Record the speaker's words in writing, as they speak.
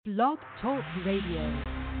Blog Talk Radio.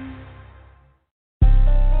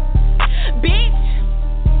 Bitch,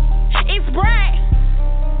 it's Brat.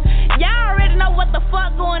 Y'all already know what the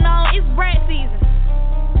fuck going on. It's Brat season.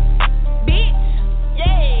 Bitch,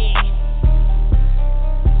 yeah.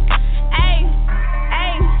 Hey,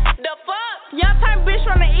 the fuck? Young turn bitch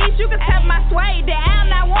from the east, you can tap my sway. That I'm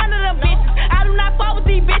not one of them bitches. I do not fuck with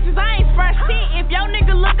these bitches. I ain't fresh shit. If your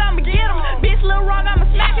nigga look, I'ma get him. Bitch, little wrong, I'ma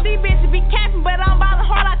smack these bitches. Be capping, but I'm ballin'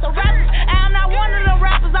 hard like the rappers. I'm not one of them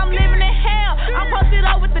rappers. I'm living in hell. I'm posted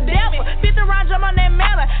up with the devil. 50 round drum on that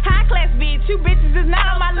metal. High class bitch. You bitches is not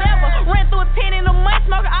on my level. Ran through a 10 in a month.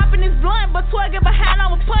 Smoking op in this blunt. But 12 get behind,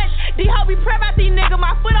 I'ma punch. These hoes be prep out these niggas.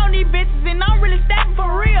 My foot on these bitches. And I'm really stacking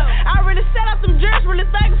for real. I really set up some jerks. Really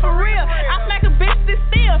thugging for real. I smack a bitch this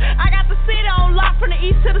still. I got the city on lock from the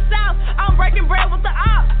east to the south. I'm breaking bread with the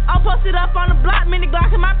ops. I'm posted up on the block. Mini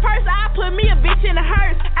Glock in my purse. I put me a bitch in the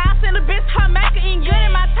hearse. I'll send a bitch her maca eating good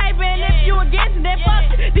in my tape. And if you against it, then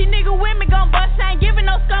fuck it. These niggas with me gon' bust. I ain't giving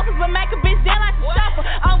no scuffles, but make a bitch down like a shuffle.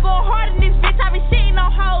 I'm going hard in this bitch. I be shitting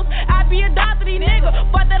on hoes. I be a dog to these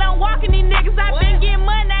niggas. But that I'm walking these niggas. I been getting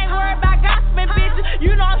money. I ain't worried about gossiping bitches.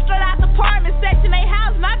 You know I'm straight out the apartment section. They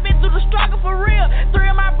house. And I been through the struggle for real.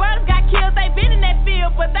 3 of my brothers got killed. They been in that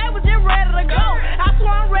field. But they was just ready to go. I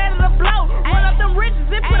swear I'm ready to blow. Run up them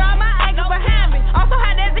riches and put all my anger behind me. Also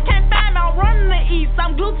hot as they can't find me. I'm running the east.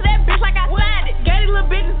 I'm glued to that bitch like I signed it. Gave these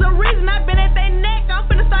little bitches a reason. I been at their neck. I'm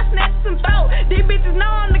finna start snatching some throat. These bitches know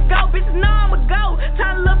I'm the go. Bitches know I'm a go.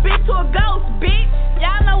 Turn a little bitch to a ghost, bitch.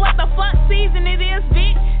 Y'all know what the fuck season it is,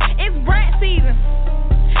 bitch. It's Brat season.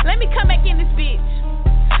 Let me come back in this bitch.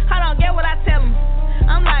 Hold on, get what I tell them.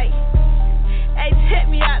 I'm like, hey, check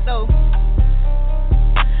me out though.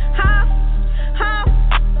 Huh?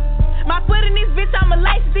 My foot in this bitch, I'm a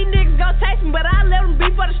lace. These niggas gon' chase me, but I let them be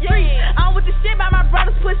for the street. I'm with the shit by my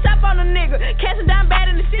brothers, push up on a nigga. Catch him down bad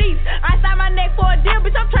in the sheets. I stop my neck for a deal,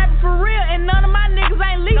 bitch, I'm trapping for real. And none of my niggas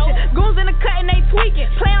ain't leeching. Goons in the cut and they tweaking.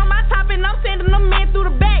 Play on my top and I'm sending them men through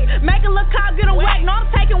the back. Make a little call, get them whack. No, I'm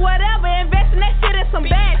taking whatever, investing that shit in some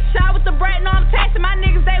bag. Shot with the Brat, no, I'm taxing. My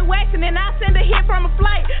niggas, they waxing. And I send a hit from a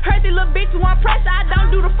flight. Hurt these little bitches, want pressure, I don't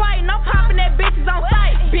do the fighting. I'm popping that bitches on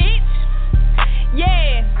sight, bitch.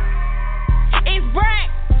 Yeah. It's Brat.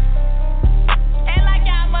 And like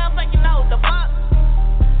y'all motherfucking know the fuck.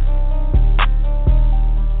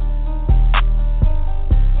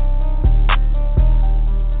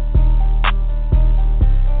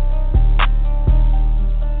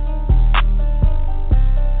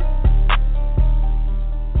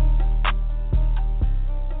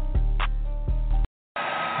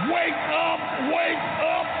 Wake up, wake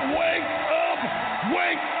up, wake up,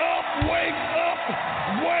 wake up, wake up,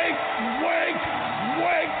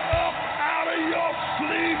 wake up out of your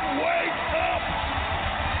sleep, wake up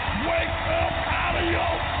out of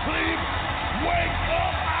your sleep, wake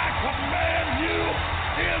up, I command you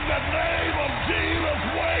in the name of Jesus,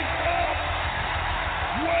 wake up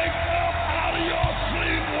out of your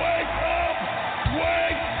sleep, wake up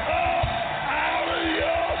out of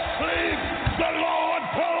your sleep. The Lord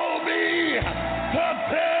told me to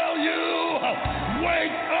tell you,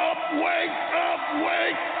 wake up, wake up,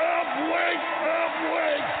 wake up, wake up,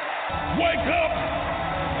 wake up,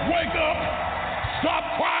 wake up, stop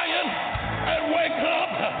crying and wake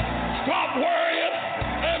up, stop worrying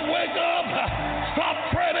and wake up, stop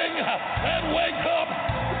fretting and wake up.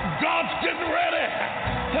 God's getting ready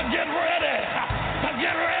to get ready,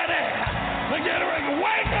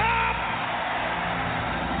 wake up!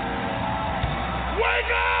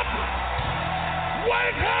 Wake up!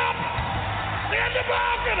 Wake up! In the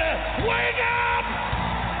balcony! Wake up!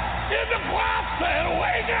 In the closet!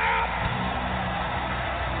 Wake up!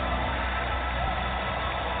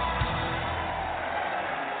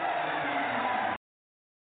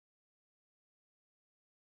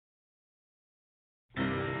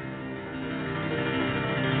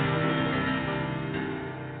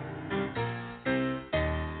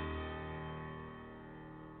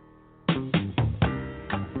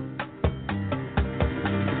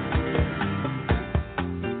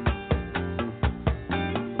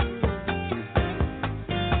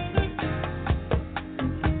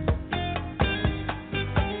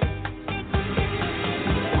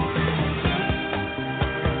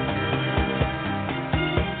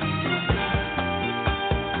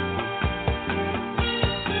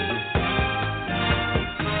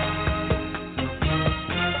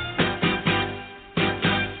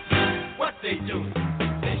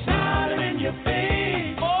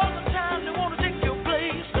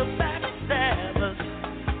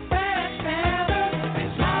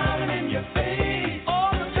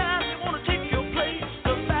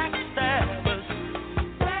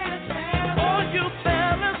 you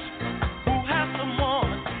fellas who have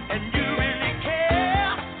someone and you really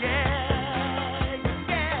care, yeah,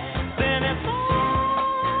 yeah, then it's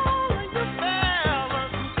all of you fellas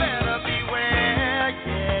who better beware,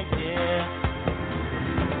 yeah, yeah.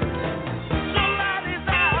 Somebody's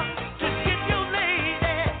out to get your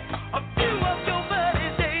lady. A few of your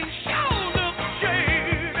buddies, they sure look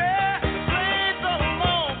shady. Blades are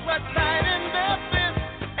long, but tight in their fist,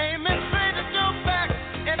 aiming straight at your back,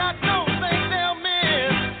 and I don't think they'll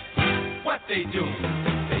miss what they do.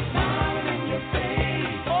 They smile in your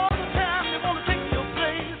face. All the time they wanna take your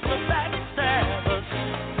place, the backstabbers.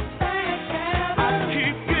 I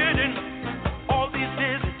keep getting all these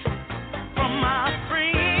visits from my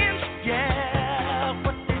friends, yeah.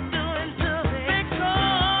 What they doing to me? They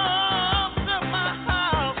come to my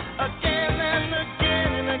house again and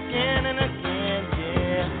again and again and again,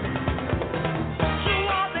 yeah. So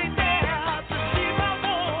are they there to see my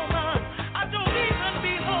woman? I don't even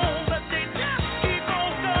be home, but they just keep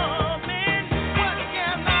on coming. What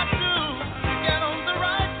can I do to get on the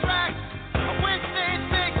right track? I wish they'd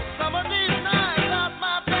take some of these knives out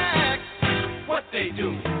my back. What they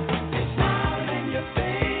do? They smile in your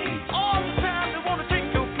face. All the time they wanna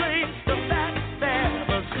take your place, the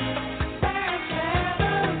backstabbers.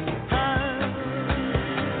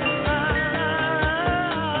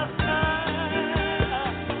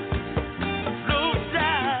 Low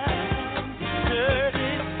down,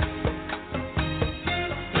 dirty.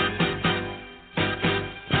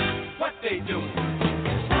 What they do?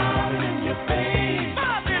 Smile in your face.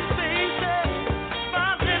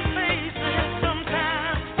 Smiling faces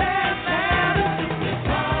sometimes. They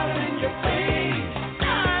smile in your face. I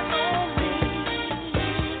know me.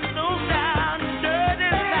 Low down,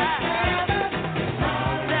 dirty lies.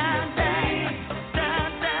 Down,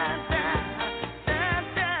 down, down, down,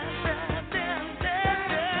 down,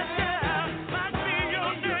 down. Might be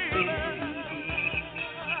your neighbor.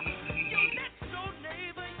 Your next door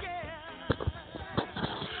neighbor, yeah.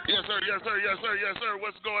 Yes, sir. Yes, sir. Yes, sir. Yes, sir.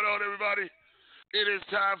 What's going on, everybody? It is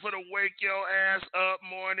time for the Wake Your Ass Up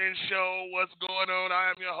morning show. What's going on?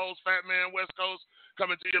 I am your host, Fat Man West Coast,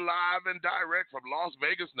 coming to you live and direct from Las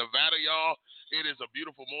Vegas, Nevada, y'all. It is a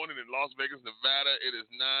beautiful morning in Las Vegas, Nevada. It is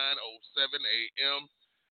 9:07 a.m.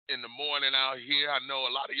 in the morning out here. I know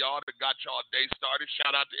a lot of y'all that got y'all day started.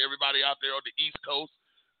 Shout out to everybody out there on the East Coast.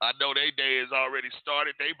 I know their day is already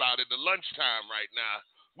started. They about in the lunchtime right now.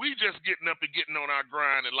 We just getting up and getting on our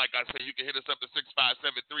grind. And like I said, you can hit us up at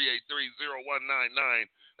 657-383-0199.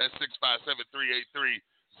 That's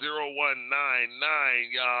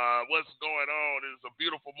 657-383-0199. What's going on? It's a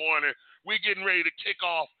beautiful morning. We getting ready to kick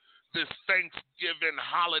off this Thanksgiving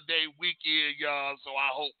holiday weekend, y'all. So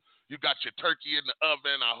I hope you got your turkey in the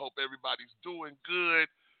oven. I hope everybody's doing good.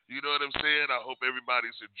 You know what I'm saying? I hope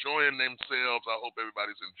everybody's enjoying themselves. I hope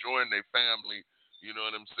everybody's enjoying their family. You know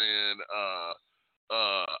what I'm saying?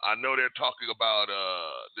 I know they're talking about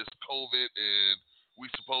this COVID and we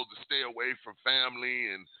supposed to stay away from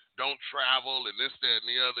family and don't travel and this, that, and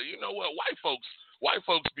the other. You know what? White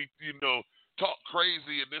folks be, talk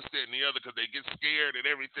crazy and this, that, and the other because they get scared and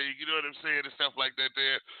everything. You know what I'm saying? And stuff like that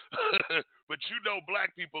there. But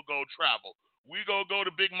black people go travel. We gonna go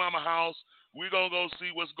to Big Mama house. We gonna go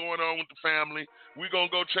see what's going on with the family. We gonna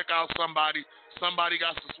go check out somebody. Somebody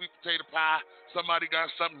got some sweet potato pie. Somebody got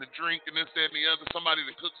something to drink and this, that, and the other. Somebody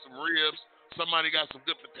to cook some ribs. Somebody got some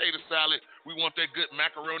good potato salad. We want that good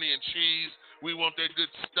macaroni and cheese. We want that good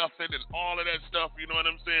stuffing and all of that stuff. You know what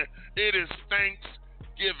I'm saying? It is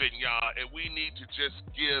Thanksgiving, y'all, and we need to just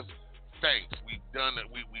give thanks. We've done it.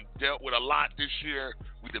 We've dealt with a lot this year.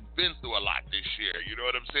 We've been through a lot this year. You know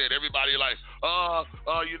what I'm saying? Everybody like,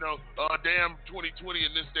 damn 2020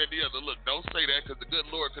 and this, that, and the other. Look, don't say that because the good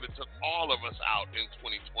Lord could have took all of us out in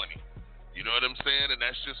 2020. You know what I'm saying? And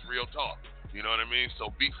that's just real talk. You know what I mean?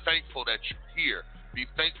 So be thankful that you're here. Be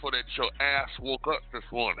thankful that your ass woke up this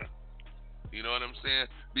morning. You know what I'm saying?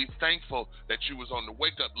 Be thankful that you was on the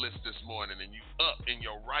wake-up list this morning and you up in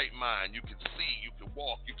your right mind. You can see, you can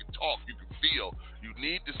walk, you can talk, you can feel. You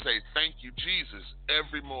need to say, thank you, Jesus,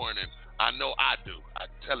 every morning. I know I do.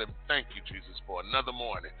 I tell him, thank you, Jesus, for another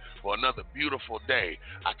morning, for another beautiful day.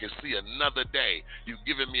 I can see another day. You've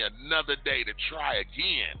given me another day to try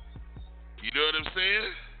again. You know what I'm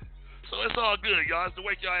saying? So it's all good, y'all. It's the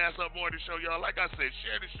Wake Your Ass Up morning show, y'all. Like I said,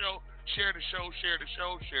 share the show. Share the show, share the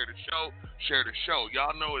show, share the show, share the show.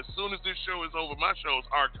 Y'all know as soon as this show is over, my show is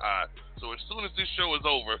archived. So as soon as this show is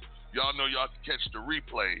over, y'all know y'all can catch the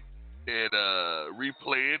replay and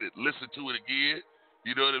replay it and listen to it again.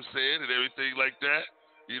 You know what I'm saying? And everything like that.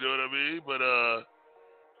 You know what I mean? But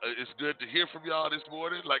It's good to hear from y'all this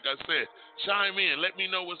morning. Like I said, chime in. Let me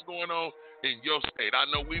know what's going on in your state. I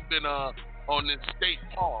know we've been on this state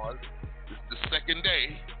pause. This is the second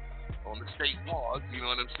day on the state pause, you know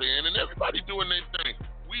what I'm saying? And everybody doing their thing.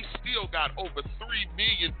 We still got over 3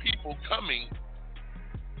 million people coming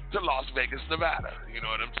to Las Vegas, Nevada. You know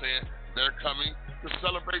what I'm saying? They're coming to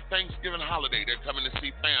celebrate Thanksgiving holiday. They're coming to see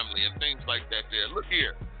family and things like that there. Look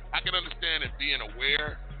here, I can understand it being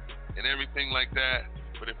aware and everything like that,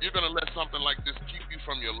 but if you're going to let something like this keep you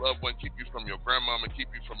from your loved one, keep you from your grandmama, keep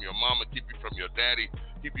you from your mama, keep you from your daddy,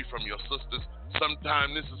 keep you from your sisters,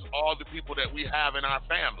 sometimes this is all the people that we have in our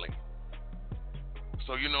family.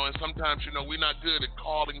 So, you know, and sometimes, you know, we're not good at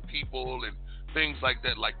calling people and things like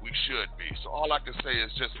that like we should be. So all I can say is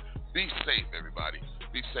just be safe, everybody.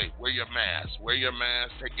 Be safe. Wear your mask. Wear your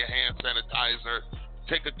mask. Take your hand sanitizer.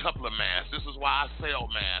 Take a couple of masks. This is why I sell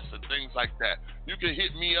masks and things like that. You can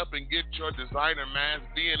hit me up and get your designer mask.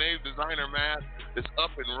 DNA designer mask is up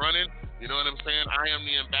and running. You know what I'm saying? I am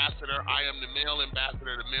the ambassador. I am the male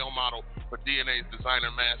ambassador, the male model for DNA's designer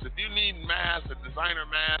mask. If you need masks, a designer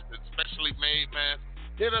mask, a specially made mask,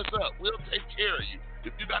 hit us up. We'll take care of you.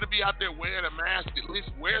 If you got to be out there wearing a mask, at least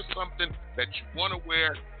wear something that you want to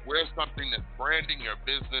wear. Wear something that's branding your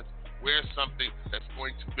business. Wear something that's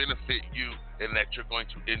going to benefit you and that you're going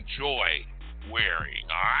to enjoy wearing.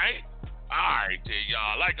 All right? All right, there,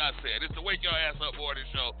 y'all. Like I said, it's the Wake Your Ass Up Morning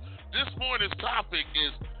Show. This morning's topic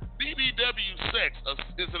is BBW sex.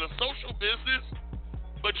 Is it a social business?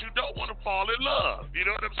 But you don't want to fall in love. You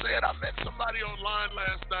know what I'm saying? I met somebody online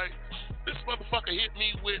last night. This motherfucker hit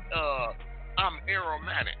me with, I'm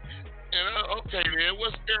aromatic. And, okay, man,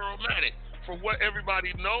 what's aromatic? From what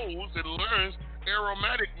everybody knows and learns,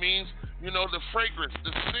 aromatic means, you know, the fragrance, the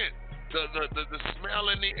scent, the smell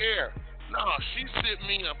in the air. No, she sent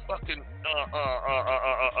me a fucking,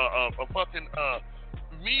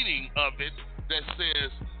 meaning of it that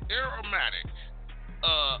says aromatic,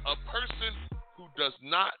 a person who does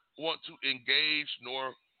not want to engage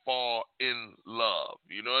nor fall in love.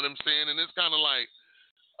 You know what I'm saying? And it's kind of like,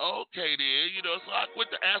 okay, then, you know, so I went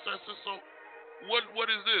to ask her, I said, so what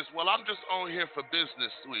is this? Well, I'm just on here for business,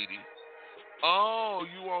 sweetie. Oh,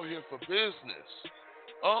 you on here for business.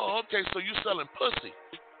 Oh, okay, so you selling pussy.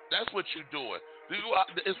 That's what you doing.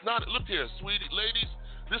 It's not, look here, sweetie, ladies,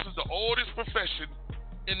 this is the oldest profession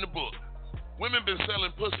in the book. Women been selling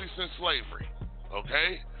pussy since slavery,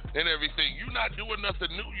 okay? And everything. You're not doing nothing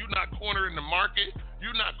new. You're not cornering the market.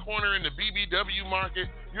 You're not cornering the BBW market.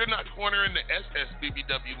 You're not cornering the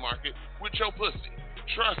SSBBW market with your pussy.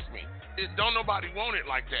 Trust me. Don't nobody want it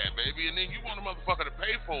like that, baby. And then you want a motherfucker to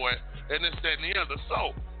pay for it, and this, that, and the other.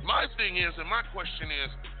 So, my thing is, and my question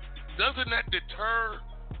is, doesn't that deter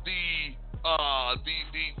the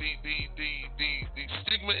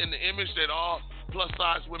stigma and the image that all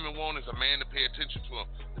plus-size women want is a man to pay attention to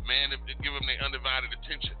them, the man to give them their undivided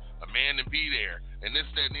attention, a man to be there, and this,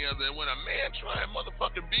 that, and the other. And when a man try and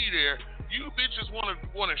motherfucking be there, you bitches want to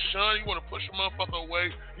shun, you want to push a motherfucker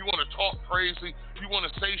away, you want to talk crazy, you want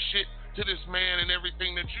to say shit to this man and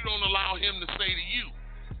everything that you don't allow him to say to you.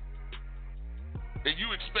 And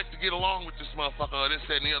you expect to get along with this motherfucker or this,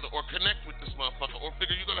 that, and the other, or connect with this motherfucker, or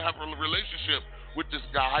figure you're going to have a relationship with this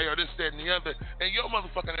guy or this, that, and the other, and your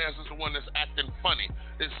motherfucking ass is the one that's acting funny.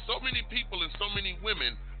 There's so many people and so many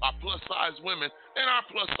women are plus-size women, and our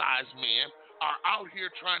plus-size men are out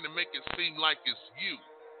here trying to make it seem like it's you.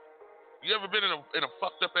 You ever been in a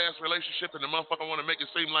fucked-up-ass relationship and the motherfucker want to make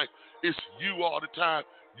it seem like it's you all the time?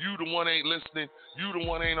 You the one ain't listening. You the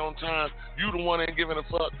one ain't on time. You the one ain't giving a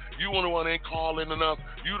fuck. You the one ain't calling enough.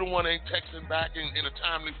 You the one ain't texting back in a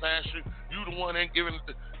timely fashion. You the one ain't giving,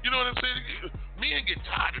 you know what I'm saying? Men get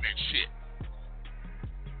tired of that shit.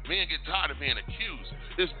 Men get tired of being accused.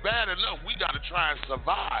 It's bad enough we got to try and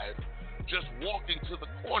survive just walking to the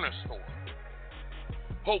corner store.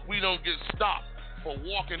 Hope we don't get stopped for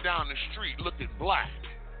walking down the street looking black.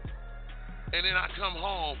 And then I come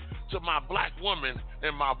home to my black woman,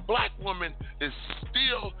 and my black woman is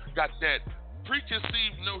still got that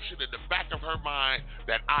preconceived notion in the back of her mind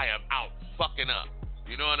that I am out fucking up.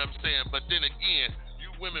 You know what I'm saying? But then again, you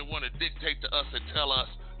women want to dictate to us and tell us,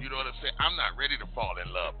 you know what I'm saying, I'm not ready to fall in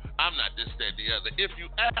love. I'm not this, that, and the other. If you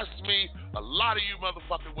ask me, a lot of you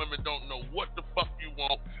motherfucking women don't know what the fuck you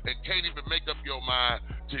want and can't even make up your mind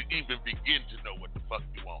to even begin to know what the fuck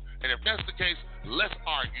you want. And if that's the case, let's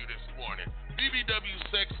argue this morning. BBW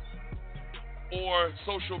sex or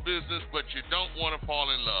social business, but you don't want to fall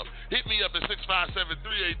in love. Hit me up at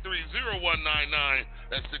 657-383-0199.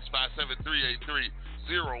 That's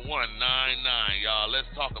Y'all, let's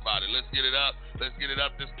talk about it. Let's get it up. Let's get it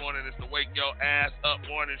up this morning. It's the Wake Your Ass Up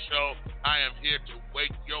morning show. I am here to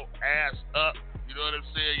wake your ass up. You know what I'm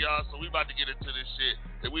saying, y'all? So we about to get into this shit,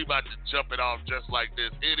 and we about to jump it off just like this.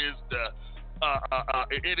 It is the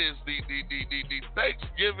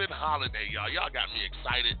Thanksgiving holiday, y'all. Y'all got me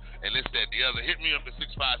excited, and this, that, the other. Hit me up at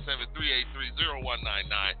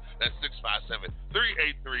 657-383-0199. That's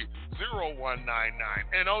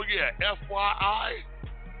 657-383-0199. And oh yeah, FYI,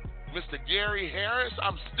 Mr. Gary Harris,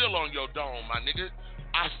 I'm still on your dome, my nigga.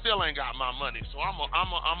 I still ain't got my money, so I'm a,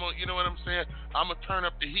 you know what I'm saying? I'm gonna turn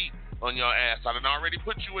up the heat on your ass. I done already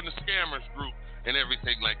put you in the scammers group and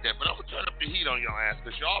everything like that, but I'm gonna turn up the heat on your ass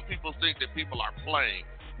because y'all people think that people are playing.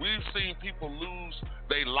 We've seen people lose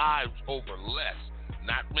their lives over less.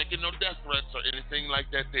 Not making no death threats or anything like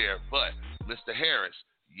that there, but Mr. Harris,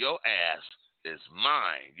 your ass is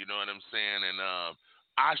mine. You know what I'm saying? And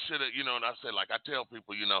I should have, you know, and I said, like I tell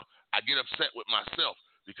people, you know, I get upset with myself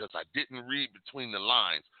because I didn't read between the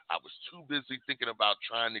lines. I was too busy thinking about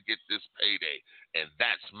trying to get this payday, and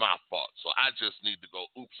that's my fault. So I just need to go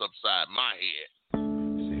oops upside my head.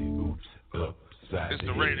 Say oops upside. It's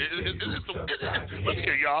the radio. Look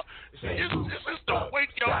here, y'all. It's the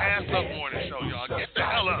Wake Your Ass Up morning show, y'all. Get the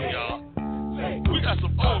hell up, y'all. We got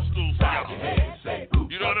some old school for y'all.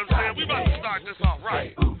 You know what I'm saying? We about to start this off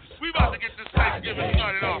right. We about to get this Thanksgiving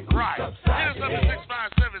started off right. Hit us up at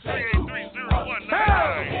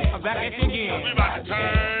 657-383-0199. I'm back at you again. We about to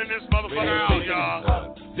turn this motherfucker out,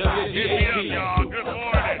 y'all. Hit me up, y'all. Good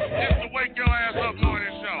morning. It's the Wake Your Ass Up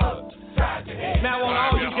morning show. Now on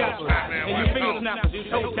all you gappers and you finger snappers, you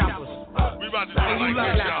toe tappers. We about to do it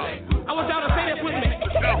like this, y'all. I want y'all to say that with me.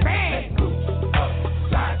 Bang!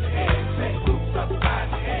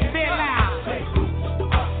 Say it loud.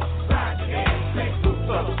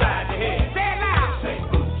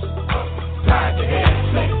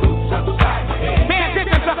 Pay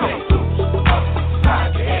attention, sucker.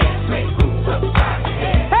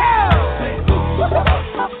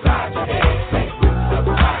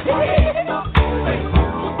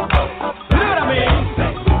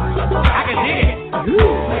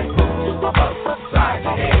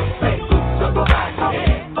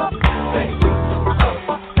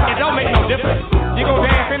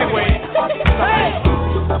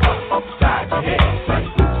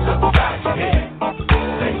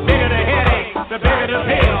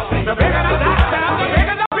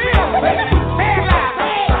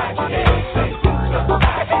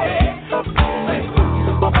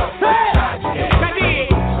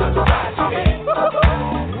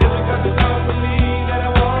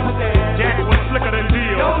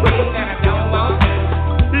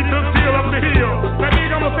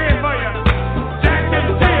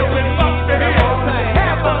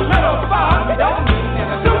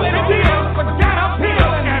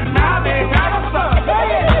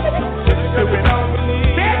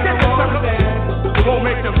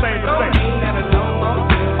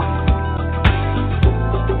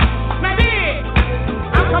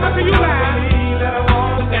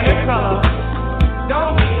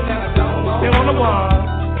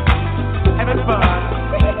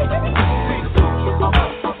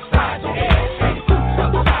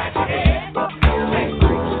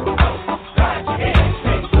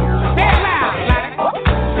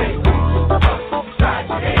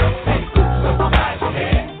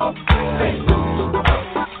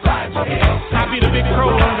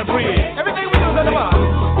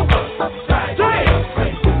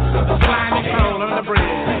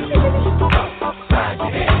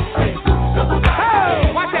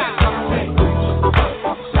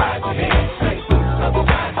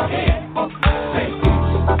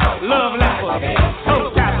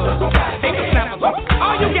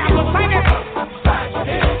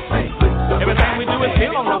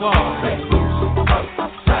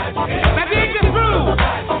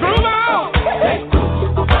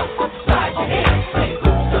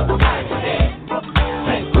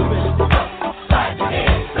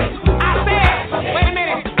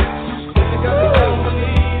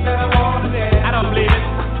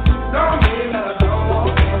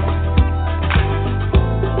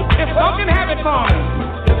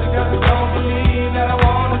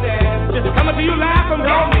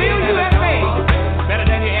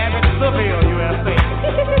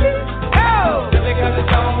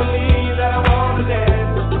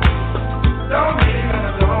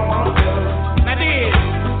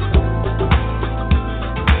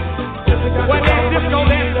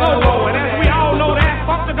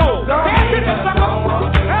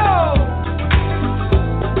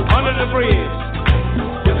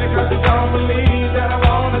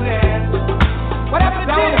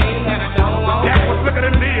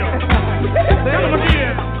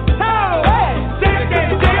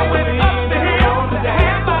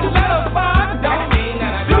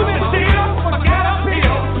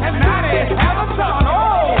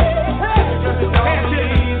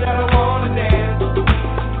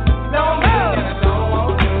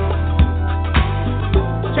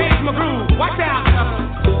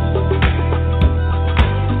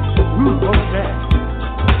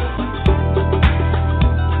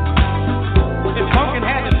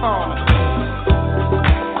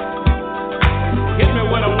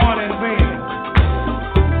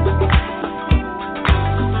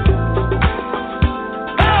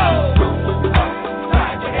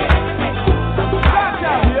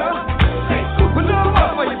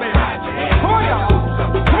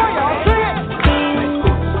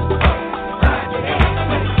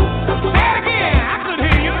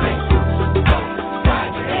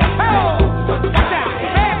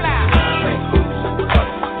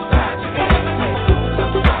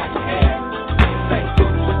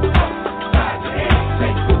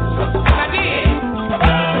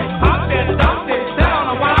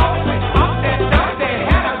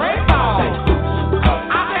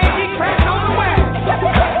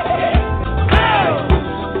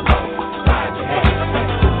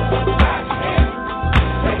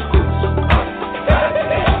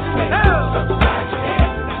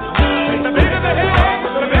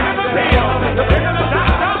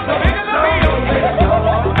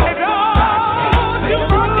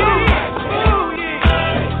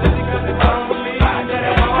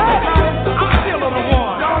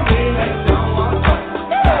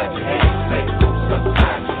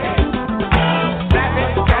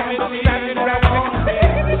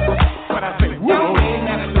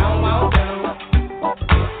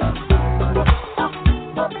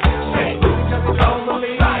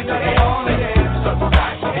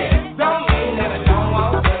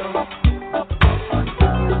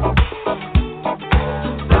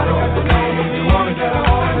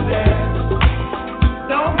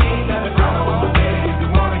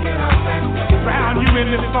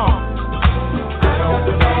 funk.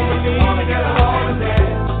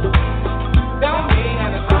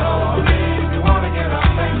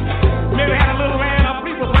 Maybe had a little rain up,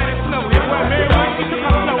 please was letting it snow. Everywhere, Mary White, she took her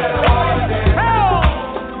snow.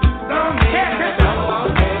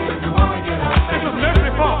 This was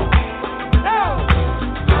nursery funk.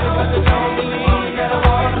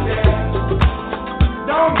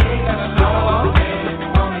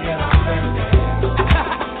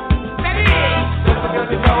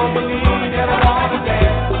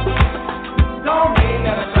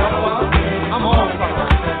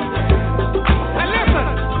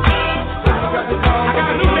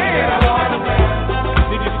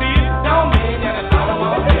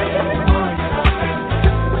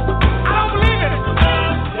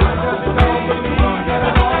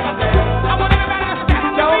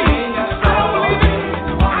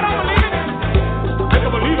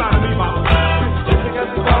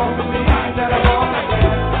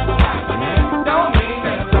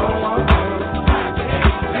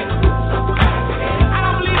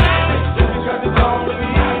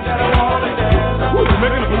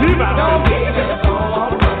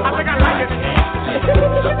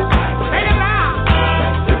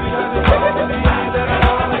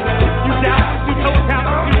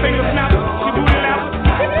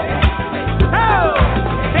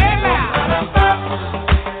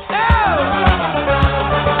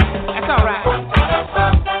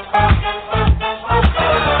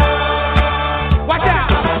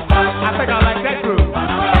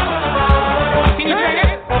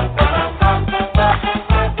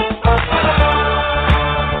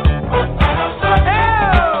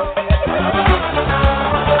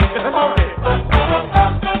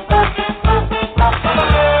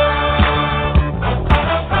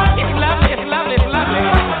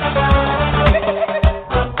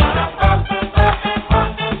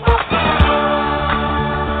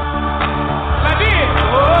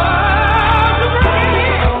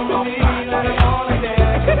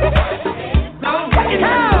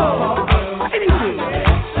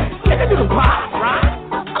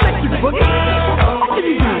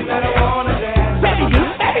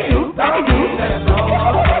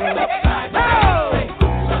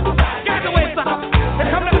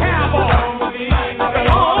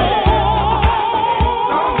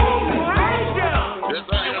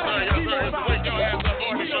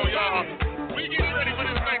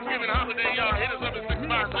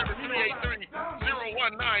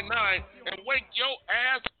 And wake your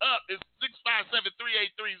ass up. It's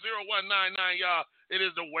 657-383-0199, y'all. It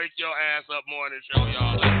is the Wake Your Ass Up morning show,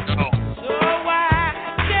 y'all. Let's go. So I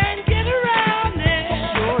can't get around it.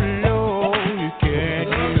 So low, you can't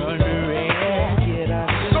get under it.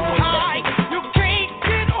 So high, you can't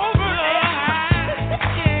get over it.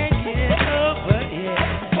 Can't get over it.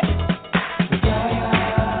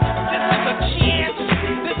 This is a chance to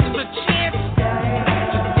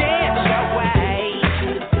dance your way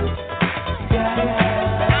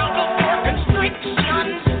out of orchestration.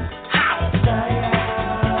 How?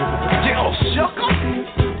 Jill shook 'em.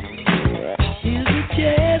 Here's a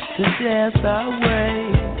chance to dance our way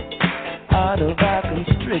out of our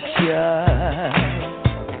constriction.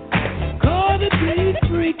 Gonna be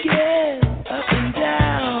freaking up and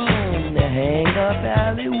down the hang-up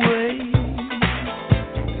alleyway.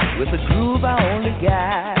 With a groove I only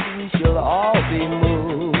got, we shall all be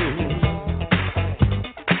moved.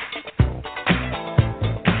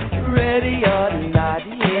 Ready or not,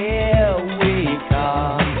 here we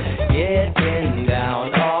come, getting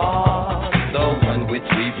down on the one which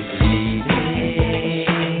we believe in.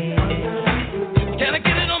 Can I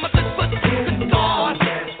get it on my foot? Good God.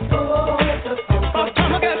 By the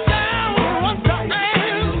time I get down one time,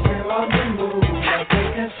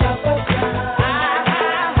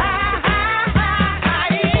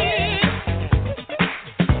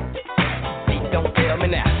 don't tell me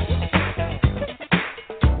now.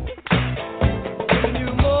 You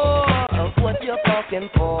more of what you're talking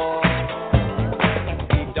for.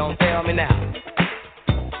 Don't tell me now.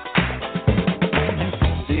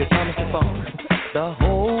 Do you promise the funk? The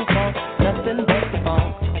whole funk, nothing but the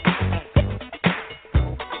funk.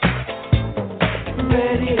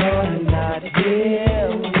 Ready or not, here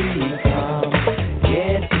we come,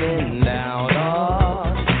 getting down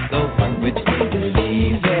on the one which we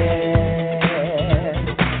believe in.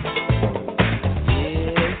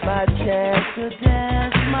 Here's my chance to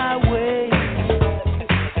dance my way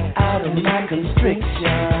out of my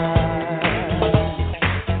constriction.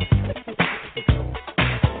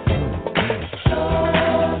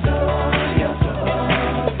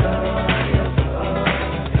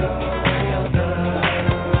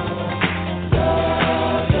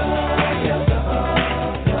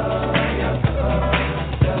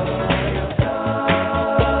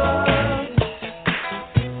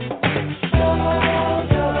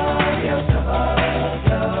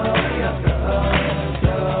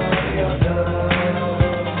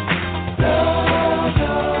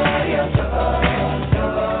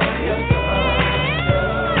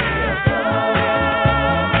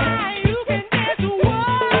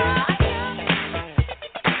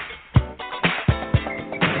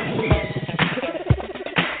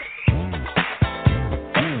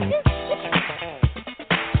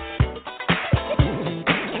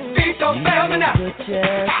 a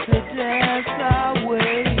chance to dance our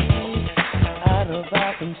way out of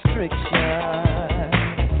our constriction.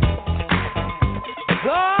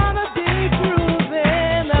 Gonna be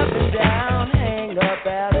grooving up and down, hang up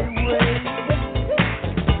alleyway.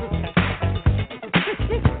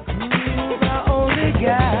 Groove our only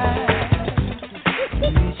guide.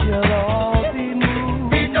 We shall all be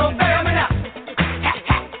moved. Beat don't fail me now.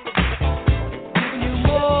 Giving you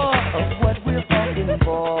more of what we're fucking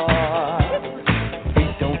for.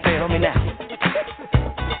 Please don't fail me now.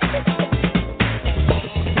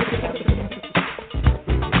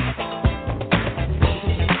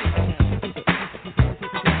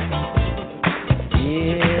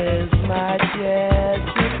 Here's my chance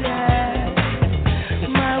to dance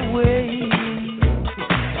my way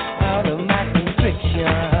out of my constriction.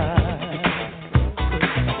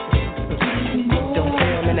 Don't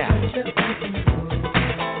fail me now.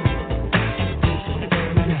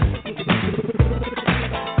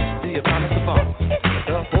 Do you promise the funk?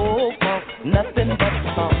 The whole funk, nothing but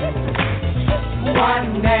funk.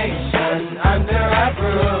 One nation under a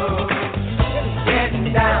groove,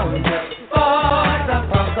 getting down just for the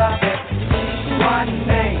funk of it. One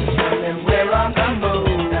nation and we're on the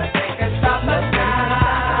move. Nothing can stop us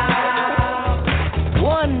now.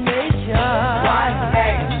 One nation. One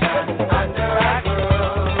nation under a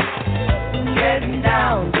groove, getting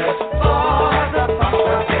down just for the funk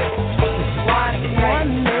of it. One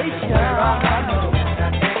nation, we're on the move.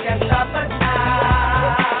 Nothing can stop us now.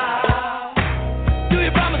 Do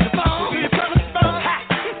you promise the funk? Do you promise the funk? Ha!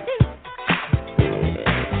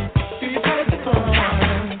 Do you promise the funk?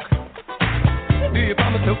 Do you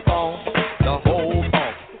promise the funk? The whole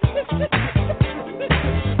funk.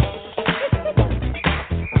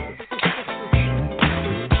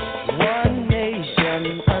 One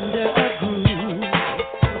nation under a groove,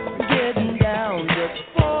 getting down just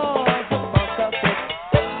for the funk of it.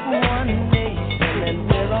 One nation and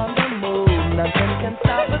we're on the move. Nothing can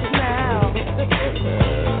stop us now.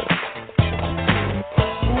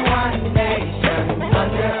 One nation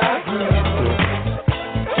under a groove,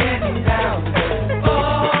 getting down just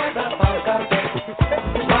for the funk of it.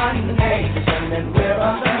 One nation and we're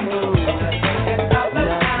on the move. Nothing can stop us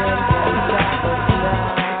now.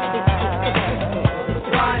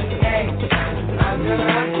 One nation under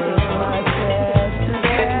a groove,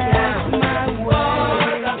 getting down just for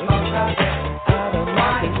the funk of it.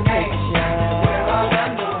 One nation and we're on the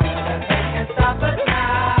move. Nothing can stop us now.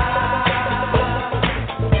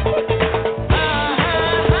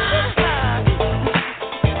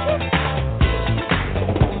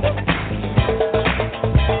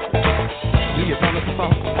 Do you promise the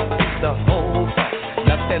funk? The whole funk,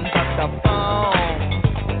 nothing but the funk.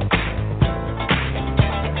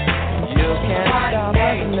 You can't stop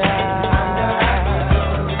us now.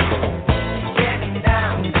 Getting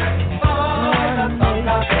down just for the funk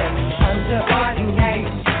of it. One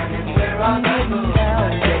nation and we're on the move.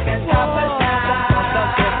 Nothing can stop us now.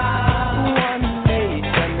 One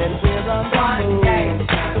nation and we're on the One move.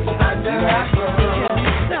 nation under a groove.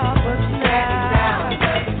 Can't stop us Getting down now.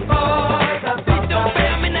 just for the funk of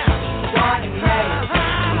it. One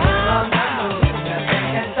nation, we're on the move. Nothing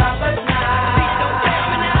can stop us now.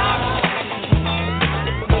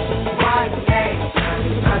 One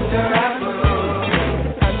nation under a groove.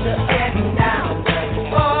 Getting down just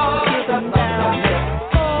for the funk of it.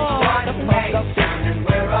 One nation and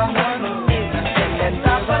we're on the move. Nothing can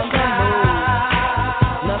stop us now.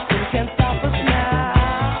 Nothing can stop us now.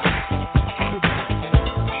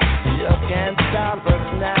 You can't stop us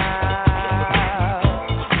now.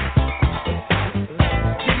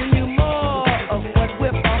 Giving you more of what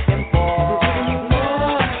we're fucking for. Giving you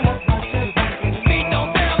more of what we're fucking for. Beat don't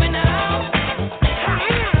fail me now.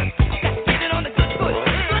 Get it on the good foot.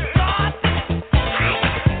 Good start.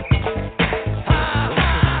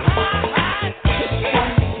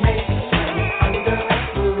 Under a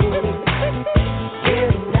groove,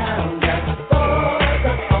 getting down just for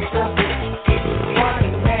the funk of it. One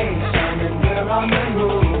nation and we're on the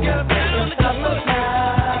move. Nothing can stop us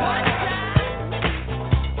now.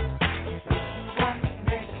 One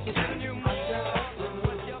nation under a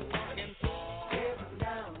groove, getting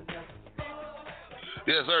down just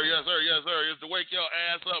Yes, sir. Yes, sir. Yes, sir. It's the Wake Your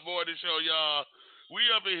Ass Up Morning Show, y'all. We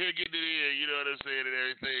up in here getting it in, you know what I'm saying, and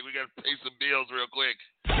everything. We got to pay some bills real quick.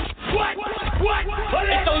 What?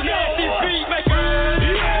 It's those nasty beat makers.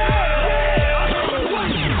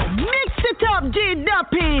 Mix it up,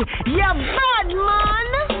 G-Duppy. You bad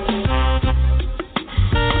man.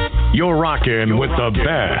 You're rocking with the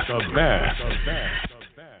best.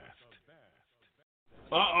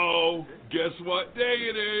 Uh-oh. Guess what day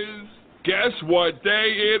it is? Guess what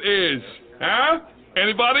day it is? Huh?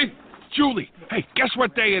 Anybody? Julie, hey, guess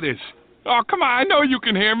what day it is? Oh, come on, I know you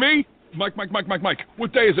can hear me. Mike.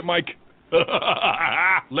 What day is it, Mike?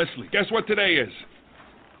 Leslie, guess what today is?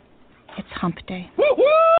 It's hump day.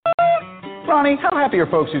 Woo-hoo! Ronnie, how happy are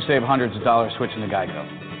folks who save hundreds of dollars switching to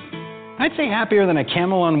Geico? I'd say happier than a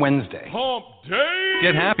camel on Wednesday. Hump day!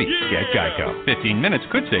 Get happy. Yeah. Get Geico. 15 minutes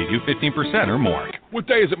could save you 15% or more. What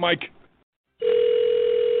day is it, Mike?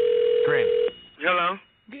 Granny. Hello?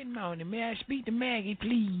 Good morning. May I speak to Maggie,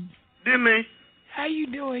 please? Did me? How you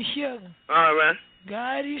doing, sugar? All right.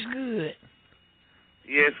 God is good.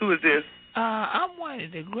 Yes, who is this? I'm one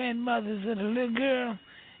of the grandmothers of the little girl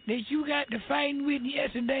that you got to fighting with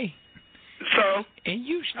yesterday. So? And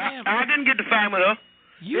you slammed I didn't get to fight with her.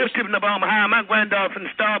 You was tipping up on behind my granddaughter from the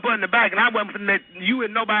start up in the back, and I wasn't from that. You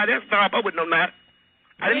and nobody else start up with no knife.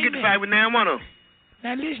 I didn't get to fight with now one of them.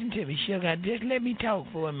 Now listen to me, sugar. Just let me talk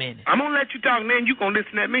for a minute. I'm gonna let you talk, and then you gonna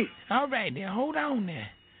listen at me. All right, then. Hold on now.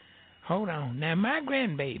 Hold on. Now, my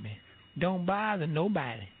grandbaby don't bother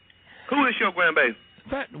nobody. Who is your grandbaby?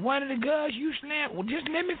 But one of the girls you slammed. Well, just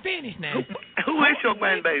let me finish now. Who is your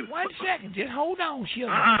grandbaby? 1 second. Just hold on, sugar.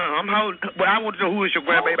 I'm holding. Well, I want to know who is your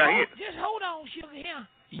grandbaby out here. Just hold on, sugar. Here.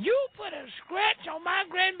 You put a scratch on my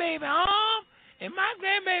grandbaby arm, and my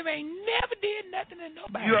grandbaby ain't never did nothing to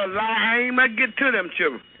nobody. You're a liar. I ain't gonna get to them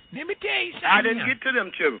children. Let me tell you something. I didn't get to them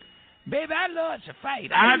children. Baby, I love to fight.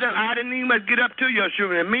 I didn't even get up to your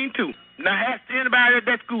children, and mean to. Now, ask anybody at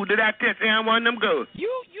that school, did I test any one of them girls?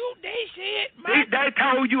 They said... They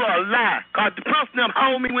told you a lie, because the person them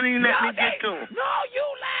hold me when they let me get to them. No, you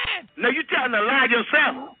lied. No, you telling a lie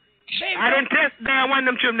yourself. Baby, I didn't test down one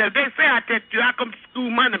of them children. If they say I test you, I come to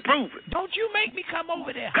school Monday and prove it. Don't you make me come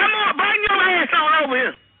over there. Come on, bring your ass on over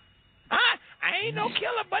here. I ain't no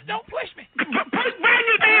killer, but don't push me. Bring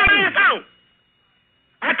your damn ass on.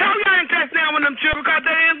 I told you I didn't test down one of them children because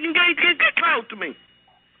they didn't get close to me.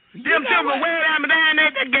 Them children way down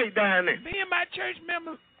at that gate down there. Being my church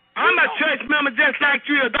member. I'm a church member just like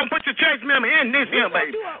you. Don't put your church member in this here,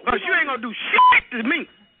 baby. Because you ain't going to do shit to me.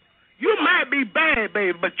 You might be bad,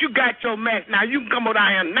 baby, but you got your match. Now, you can come over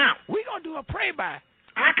here now. We going to do a pray-by.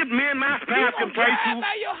 I could, me and my spouse can pray too. You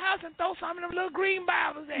by your house and throw some of them little green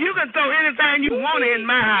Bibles in. You can throw anything you want in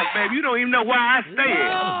my house, baby. You don't even know where I stay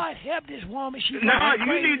at. Lord, help this woman. No,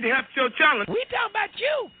 you need to help your children. We talking about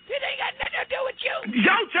you. This ain't got nothing to do with you.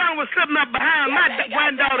 Your child was slipping up behind my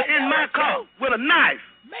granddaughter in my car with a knife.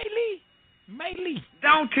 Maylee.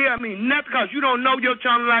 Don't tell me nothing because you don't know your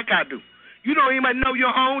children like I do. You don't even know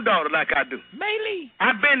your own daughter like I do. Maylee.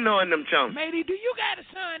 I've been knowing them children. Maylee, do you got a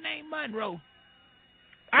son named Monroe?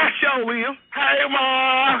 I sure will. Hey,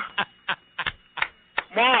 Ma.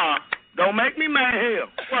 Ma, don't make me mad here.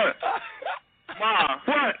 What? Ma,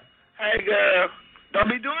 what? Hey, girl, don't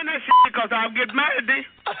be doing that shit because I'll get mad at you.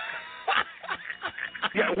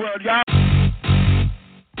 Yeah, well, y'all.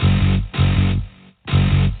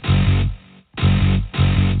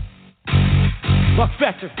 Buck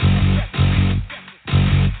Fetcher.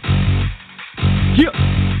 Yeah.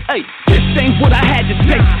 Hey, this ain't what I had to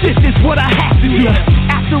say. This is what I had to do.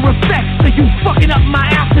 After effects, so you fucking up my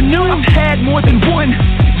afternoon. I've had more than one.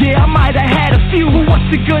 Yeah, I might have had a few. But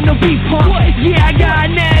what's it gonna be, punk? Yeah, I got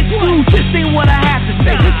an attitude. This ain't what I have to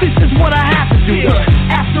say. This is what I have to do.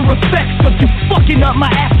 After effects, so you fucking up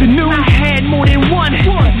my afternoon. I had more than one.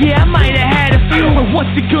 Yeah, I might have had a few. But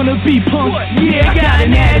what's it gonna be, punk? Yeah, I got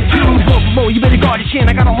an attitude. Boy, you better guard your chin.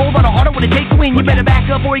 I got a whole lot of harder when it takes to win. You better back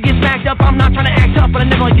up or you get smacked up. I'm not trying to act up, but I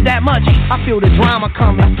never like you that much. I feel the drama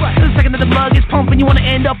coming. The second that the blood gets pumping, you wanna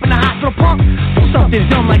end up in the hospital pump. Do something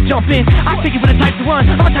dumb like jump in. I take you for the type to run.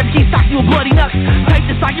 I'm the type to keep stocking you a bloody nuts. Type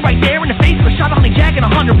to sock you right there in the face with a shot on the jack and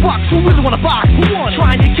 $100. Who really wanna box? Who won?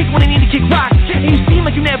 Trying to kick when they need to kick rock. And you seem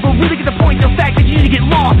like you never really get the point. The fact that you need to get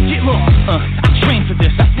lost. Get lost. I'm trained for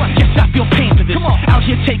this. That's right. Yes, I feel pain for this. Come on. Out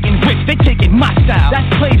here taking risks. They taking my style. That's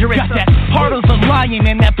plagiarism. Got that heart of a lion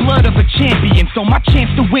and that blood of a champion. So my chance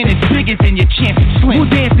to win is bigger than your chance to swim.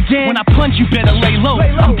 We'll dance again. When I punch, you better lay low.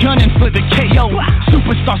 I'm gunning for the KO.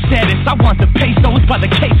 Superstar status. I want the pesos by the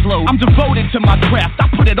caseload. I'm devoted to my craft. I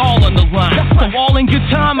put it all on the line. So all in good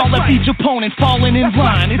time, I'll let each opponent falling in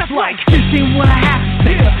line. It's like, this ain't what I have to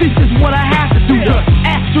say. This is what I have to do. The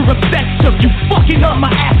after effects of you fucking up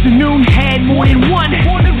my afternoon. Had more than one.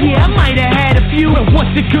 Yeah, I might have had a few. But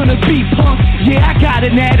what's it gonna be, punk? Yeah, I got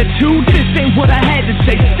an attitude. This ain't what I had to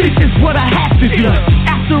say. This is what I have to do.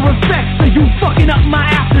 After effects of you fucking up my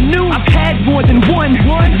afternoon. I've had more than one.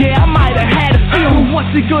 Yeah, I might have had a few. But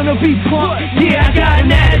what's it gonna be, punk? Yeah, I got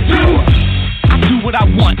an attitude. I do what I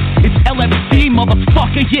want. It's LFC,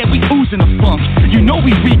 motherfucker. yeah, we oozing the funk. You know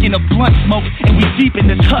we reeking of blunt smoke, and we deep in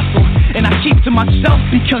this hustle. And I keep to myself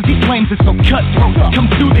because these flames are so cutthroat.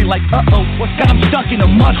 Come through, they like, uh-oh, that I'm stuck in a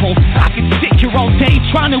mud hole. I could sit here all day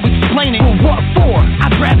trying to explain it. For what for?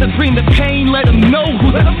 I'd rather bring the pain, let them know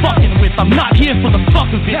who they're fucking with. I'm not here for the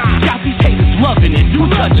fuck of it. Got these haters loving it, you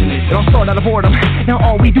touching it. It all started out of boredom. Now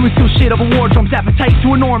all we do is do shit over wardrobes. Appetite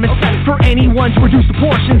too enormous for anyone to reduce the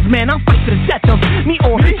portions. Man, I'll fight to the death of me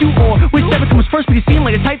or you or whichever comes first. Be seen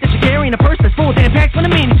like a type that you carry in a purse that's full of damn packs for the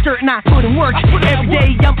mini skirt. And I put in work every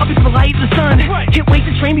day. I'm up into the light of the sun. Can't wait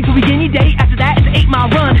to train me to begin your day. After that, it's an 8-mile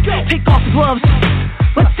run. Take off the gloves.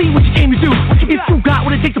 Let's see what you came to do. If you got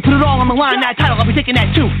what it takes to put it all on the line, that title, I'll be taking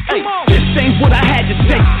that too. Hey, this ain't what I had to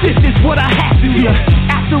say. This is what I had to do.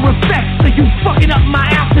 After effects, so you fucking up my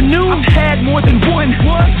afternoon. I've had more than one.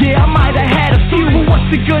 Yeah, I might have had a few. But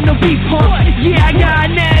what's it gonna be, punk? Yeah, I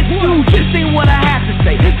got an attitude. This ain't what I have to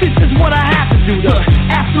say. This is what I have to do.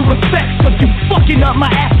 After effects, so you fucking up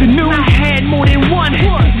my afternoon. I had more than one.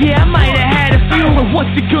 Yeah, I might have had a few. But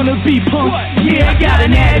what's it gonna be, punk? Yeah, I got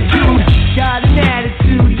an attitude. Got an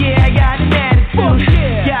attitude. Yeah, I got an attitude.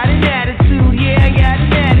 Got an attitude. Yeah, I got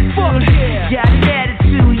an attitude. Got an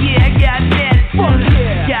attitude. Yeah, I got an attitude.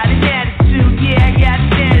 Got an attitude. Yeah, I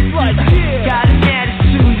got an attitude. Got an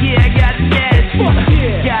attitude. Yeah, I got an attitude.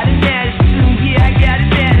 Got an attitude. Yeah, I got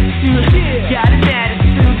an attitude. Got an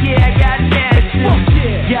attitude. Yeah, I got an attitude.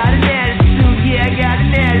 Got an attitude. Yeah, I got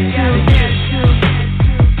an attitude.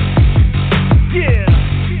 Yeah.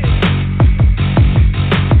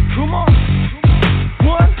 Come on.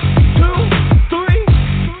 1, 2, 3.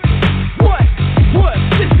 What?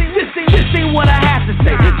 This ain't what I have to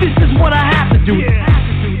say. This is what I have to do.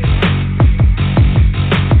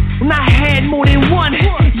 When I had more than one,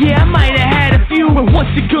 yeah, I might have had a few. But what's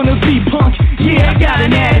it gonna be, punk? Yeah, I got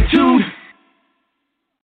an attitude.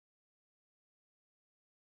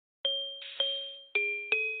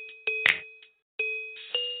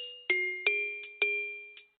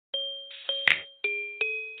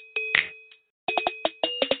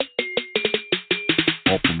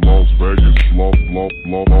 I'm from Las Vegas, Las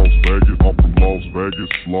Vegas. I'm from Las Vegas,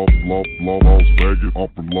 Las Vegas. I'm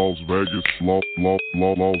from Las Vegas, Las Vegas.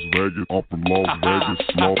 I'm from Las Vegas,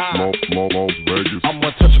 Las Vegas. I'm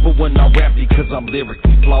untouchable when I rap because I'm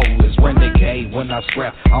lyrically flawless. Renegade when I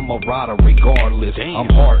scrap, I'm a rider regardless. I'm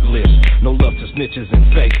heartless, no love to snitches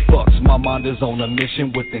and fake fucks. My mind is on a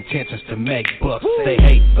mission with intentions to make bucks. They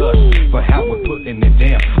hate us for how we're putting it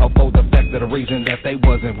down. Avoid the fact of the reason that they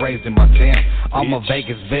wasn't raised in my town. I'm a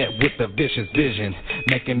Vegas vet with a vicious vision,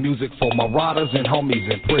 making music for my riders and homies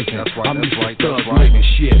in prison. I'm living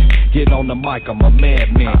shit. Get on the mic, I'm a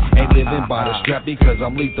madman. Ain't living by the strap because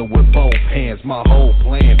I'm lethal with both hands. My whole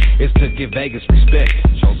plan is to give Vegas respect.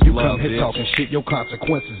 You come here talking shit, your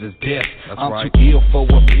consequences is death. I'm too ill for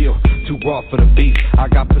a pill, too raw for the beast. I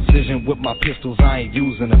got precision with my pistols, I ain't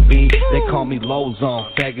using a beam. They call me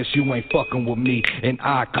Lozon, faggots, you ain't fucking with me. An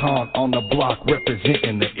icon on the block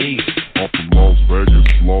representing the East. I'm from Las Vegas,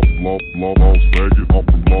 Las Vegas. I'm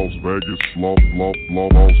from Las Vegas, Las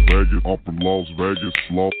Vegas. I'm from Las Vegas,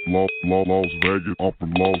 Las Vegas. I'm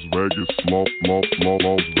from Las Vegas, Las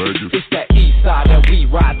Vegas. It's that east side that we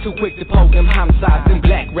ride. Too quick to poke them homicides, them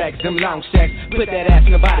black rags, them long shacks. Put that ass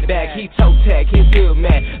in the body bag. He toe tag, he's good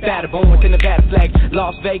man. Batter bone within the batter flag.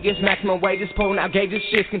 Las Vegas, maximum wages, pulling out gauges,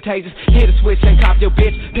 shit's contagious. Hit a switch and cop your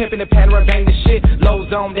bitch. Pimpin' the panorama, bang the shit.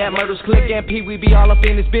 Lows on that murders click and P. We be all up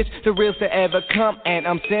in this bitch. The realest to ever come, and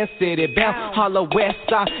I'm sensitive. Bound, holla west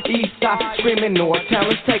side, east side, screaming north town.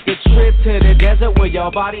 Let's take a trip to the desert where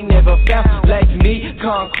your body never found. Like me,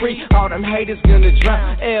 concrete, all them haters gonna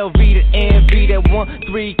drown. LV to NV, that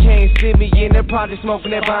 1-3 can't see me in the project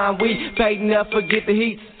smoking that vine weed. Fading up, forget the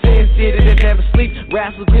heat. Sin City that never sleeps.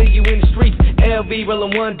 Wrestle till you in the streets. LV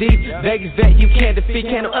rolling 1 deep. Vegas vet you can't defeat.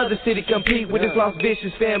 Can't no other city compete with this Las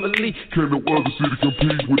Vicious family. Can't no other city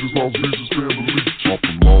compete with this Las Vicious family. I'm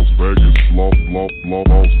from Las Vegas, Las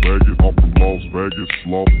Vegas. I'm from Las Vegas,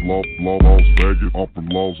 Las Vegas. I'm from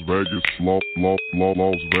Las Vegas, Las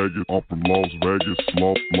Vegas. I'm from Las Vegas,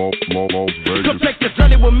 Las Vegas. Come take the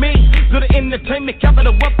journey with me. Good entertainment,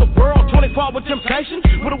 capital of the world. 24 with temptation.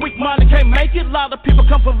 With a weak mind that can't make it. A lot of people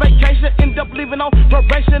come for vacation, end up leaving on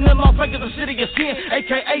probation in Las Vegas, the city of sin,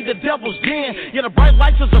 aka the devil's den. Yeah, the bright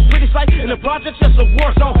lights is a pretty sight, and the project's just a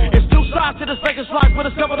war zone. It's two sides to this Vegas life, but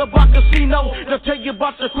it's covered up by casino. They'll tell you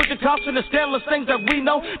about the crooked cops and the scandalous things that we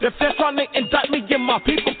know. They're fast trying to indict me and my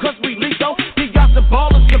people, cause we lethal. We got the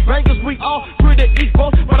ballers and bangers, we all treated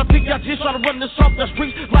equal. But I think I just try to run this off the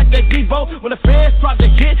streets like they Devo. When the feds try to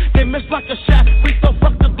hit, they miss like a shot. We throw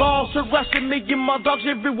fuck the balls, harassing me and my dogs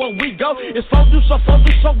everywhere we go. It's focus so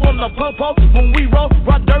on the popo. When we roll,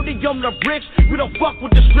 ride dirty on the bricks. We don't fuck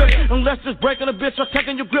with the script unless it's breaking a bitch or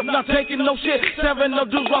taking your grip. Not taking no shit. 7 no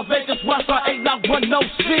dudes, Las Vegas, West Side 8, not 1, no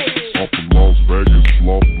 6. I'm from Las Vegas,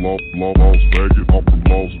 Las Vegas. I'm from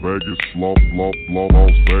Las Vegas, Las Vegas.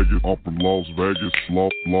 I'm from Las Vegas, Las Vegas.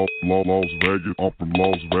 I'm from Las Vegas,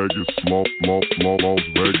 Las Vegas.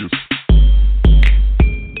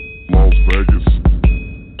 Las Vegas,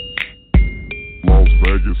 Las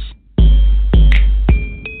Vegas,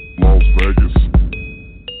 Las Vegas,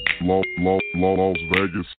 Las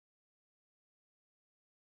Vegas.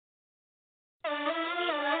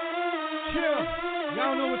 Chill,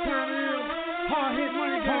 y'all know what time it is. Hard hit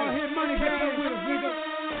money game with us, nigga.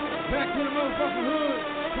 Back to the motherfucking hood,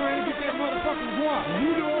 trying to get that motherfucking guap.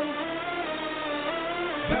 You know it.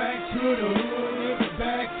 Back to the hood, nigga,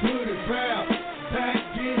 back to the crowd. Back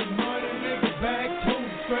getting money, nigga, back to the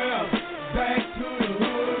crowd. Back to the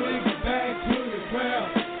hood, nigga, back to the crowd.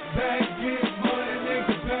 Back getting money,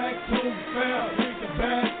 nigga, back to the crowd. Nigga,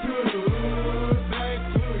 back to the hood, back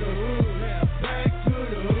to the hood. Back to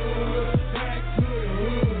the hood, back to the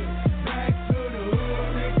hood. Back to the hood,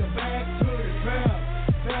 nigga, back to the crowd.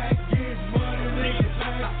 Back getting money, nigga,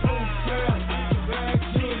 back to the crowd. Back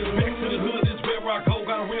to the hood. Back to the hood is where I go.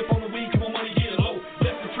 Got a rip on the weed, come on, money get low.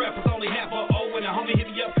 Left the trap is only half a O, and a homie hit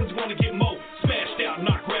me up cause he wanna get more. Smashed out,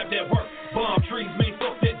 not grab that work. Bomb trees, man,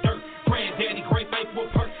 fuck that dirt. Granddaddy, great faith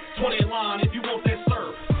with perk. 20 line if you want that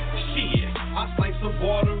serve. Shit, I slice some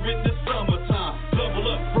water in the summertime.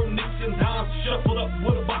 Double up from nicks and dimes. Shuffle up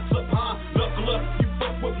with a box up high. Knuckle up, you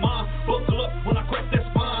fuck with mine. Buckle up when I crack that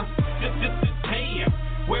spine. This is damn.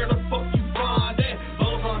 Where the fuck you find that?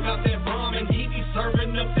 Lozon got that bomb and he be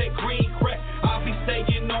serving up that green crack. I be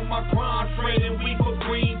staying on my grind, trading weed for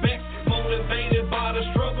greenbacks. Motivated by the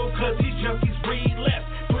struggle, cause these junkies relapse.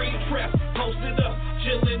 3 traps, posted up,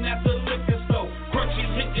 chilling at the liquor store. Crunchy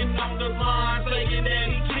hitting on the line, saying that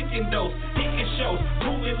he kicking those. Hitting shows,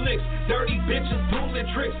 pulling licks, dirty bitches pulling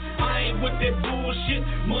tricks. I ain't with that bullshit,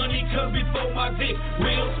 money comes before my dick.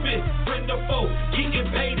 Real spit, friend or foe,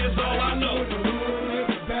 getting paid is all I know.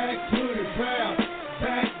 Back to the crowd,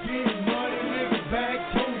 back getting money, nigga, back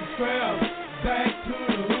to the crowd. Back to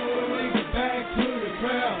the hood, nigga, back to the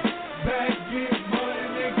crowd. Back getting money,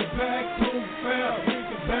 nigga, back to the crowd.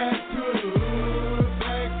 Nigga, back to the hood,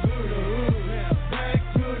 back to the hood. Back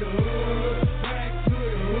to the hood, back to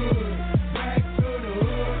the hood. Back to the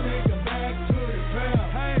hood, nigga, back to the crowd.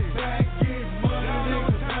 Back getting money,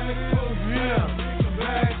 nigga, back to the crowd.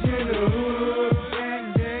 Back in the hood, back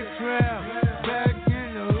that crowd. Back in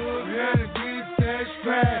the hood, gotta get that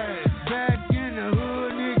scrap. Back in the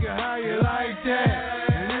hood, nigga, how you like that?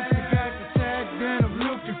 And if you got the sack, then I'm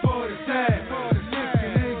looking for the sack.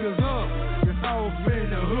 Lifting niggas up, it's off in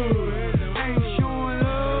the hood. Ain't showing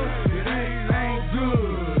love, it ain't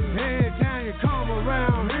good. Every time you come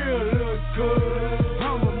around here, look good.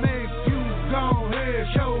 I'ma make you go ahead,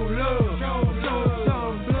 show love. Show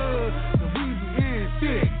some blood, so we be in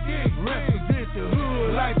thick. Represent the hood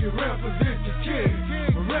like you represent your chick.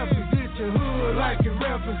 Represent your hood like you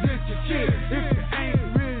represent your chick. If you ain't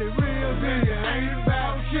really real, then you ain't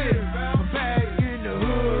about shit. I'm back in the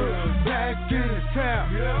hood, back in the trap,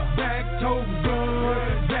 back toting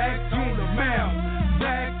guns, back in the mouth,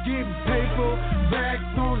 back getting paper, back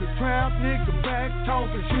on the trap, nigga, back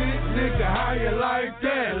talking shit, nigga, how you like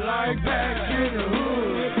that? Like back in the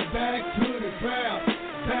hood, nigga, back to the crowd,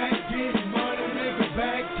 back getting money, nigga,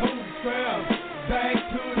 back to the crowd, back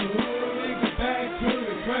to the hood, nigga, back to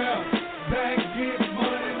the crowd, back getting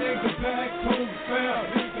money, nigga, back to the crowd,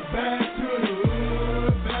 nigga, back to the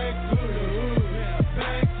hood, back to the hood,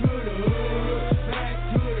 back to the hood, back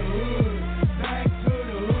to the hood, back to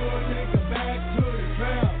the hood, nigga, back to the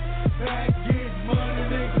crowd, back getting money,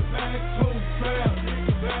 nigga, back to the crowd,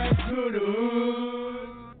 nigga, back to the hood.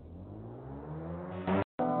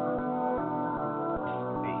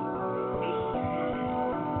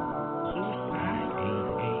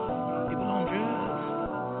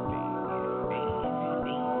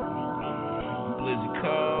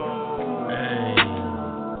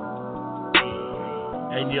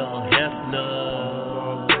 And young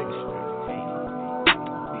Hefner,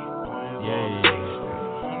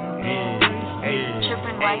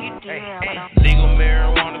 legal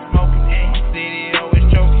marijuana smoking, city always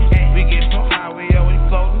choking. We get so high, we always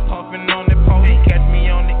floating, puffing on the pole. Catch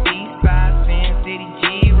me on the east side, Sin City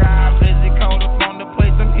G ride. Visit code up on the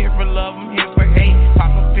place. I'm here for love, I'm here for hate.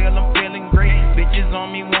 Pop a pill, I'm feeling great. Bitches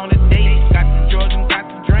on me want a date. Got the Jordan, got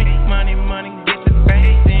the drink. Money, get the bank.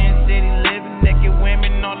 Sin City living, naked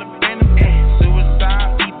women, all the venom.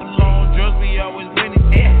 Suicide, people on drugs, we always winning.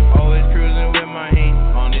 Always cruising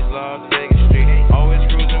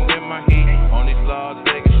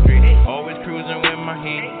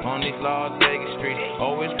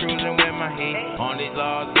these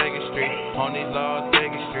Las Vegas streets, on these Las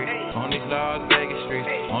Vegas streets, on these Las Vegas streets,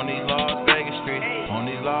 on these Las Vegas streets, on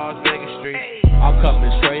these Las Vegas streets. I'm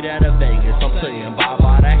coming straight out of Vegas, I'm saying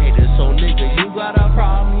bye-bye to haters. So nigga, you got a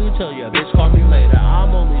problem, you tell your bitch call me later.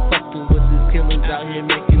 I'm only fucking with these killers out here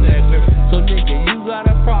making that grip. So nigga, you got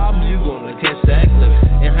a problem, you gonna catch that clip.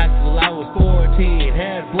 In high school I was 14,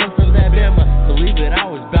 had blood from that Bama. Believe it, I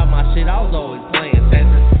was about my shit, I was always playing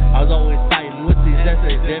Texas. I was always fighting with these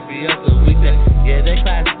essays every other weekday. Yeah, that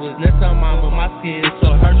class was next on mama, my skin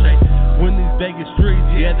so her shape. When these Vegas streets,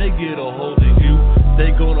 yeah, they get a hold of you.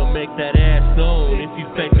 They gonna make that ass known if you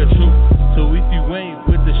fake a truth. So if you ain't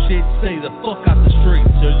with the shit, stay the fuck out the street,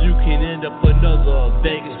 so you can end up another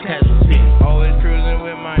Vegas casualty. Always cruising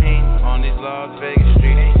with my heat on these Las Vegas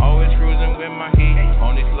streets. Always cruising with my heat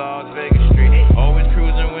on these Las Vegas streets. Always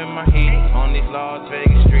cruising with my heat on these Las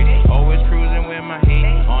Vegas streets. Always cruising with my heat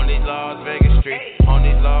on these Las Vegas streets. On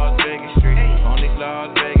these Las Vegas streets. On these Las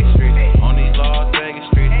Vegas streets. On these Las Vegas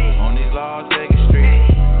streets. On these Las Vegas streets.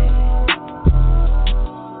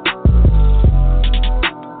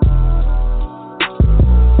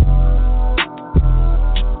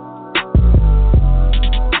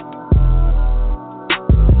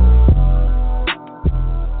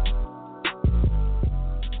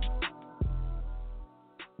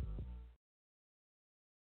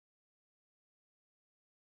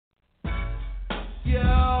 Yo,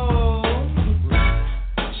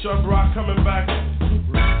 Chuck Rock coming back.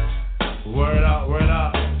 Word out, word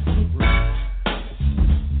out.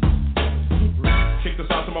 Kick this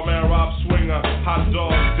out to my man Rob Swinger, Hot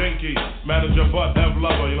Dog, Dinky, Manager Butt, Ev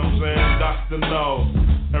Lover, you know what I'm saying? Dr. No.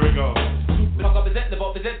 Here we go.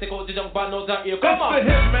 Come on. It's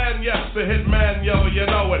the hitman, yes, the hitman, yo, you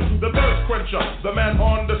know it. The thirst quencher, the man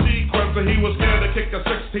on the sequencer. He was scared to kick a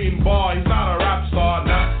 16 bar. He's not a rap star,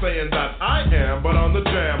 not saying that I am, but on the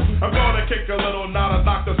jam. I'm gonna kick a little, not a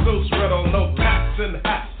Dr. Seuss riddle. No cats in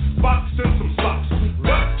hats, box in some socks.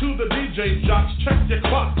 But to the DJ jocks, check your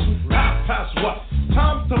clocks. Half past what?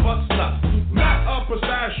 Time to bust nuts. Not a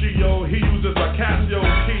pistachio, he uses a Casio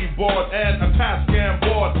keyboard and a Tascam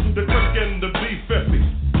board to click in the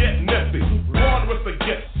B50. Get nifty, born with the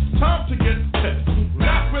gift. Time to get tipped.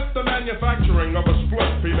 Not with the manufacturing of a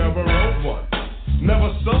split, he never rode one.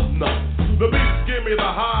 Never sold none. The beats give me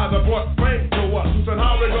the high that brought fame to us. And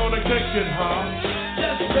how we gonna kick it, huh?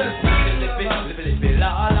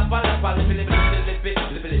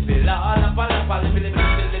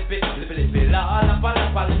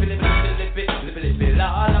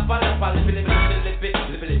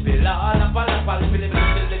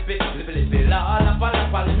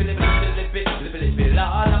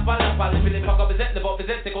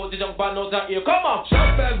 Just come on!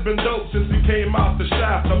 Chuck has been dope since he came out the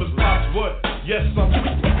shaft of his pop's wood. Yes,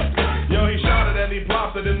 yo, he shot it and he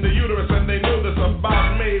blopped it in the uterus, and they knew this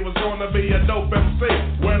about me was gonna be a dope MC.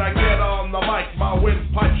 When I get on the mic, my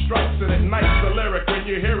windpipe strikes and ignites the lyric. When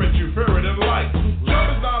you hear it, you hear it in life. Chuck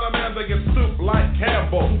is not a man that gets stooped like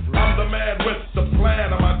Campbell. I'm the man with the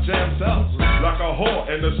plan of my jam cells. Like a whore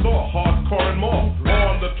in the store, hardcore and more.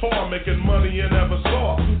 On the tour, making money you never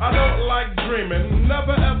saw. I don't like dreaming,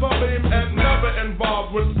 never ever beam, and never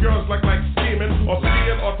involved with girls like scheming or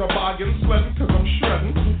skiing or toboggan sledding, cause I'm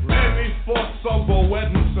shredding. Any thoughts of a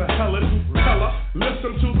wedding to Helen, tell her,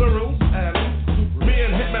 listen to the rules, and me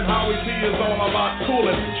and Hitman Howie T is all about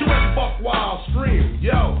cooling. She went buck wild, scream,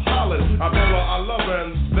 yo, hollered. I told her I love her,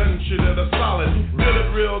 and then she did a solid. Did it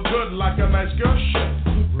real good like a nice girl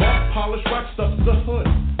should. Buck polish waxed up the hood.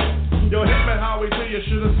 Yo, Hitman Howie T, you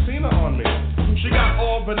should have seen her on me. She got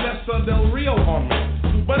all Vanessa Del Rio on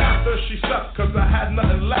me. But after she stepped, cause I had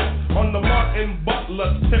nothing left. On the Martin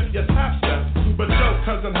Butler tip, yes, half step. But yo,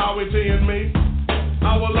 cousin Howie T and me,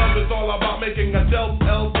 our love is all about making a dope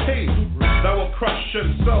LP that will crush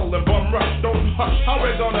and sell and bum rush. Don't hush, how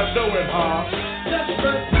we gonna do it, huh? Just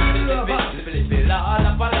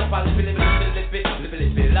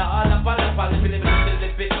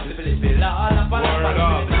word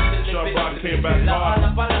up, Chubb Rock came back hard.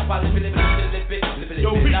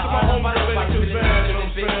 Yo, peace to my home relations, man, you know what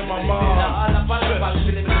I'm saying? My mom, sis,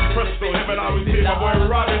 Crystal, him and I, we see my boy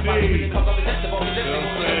Robbie D. You know what I'm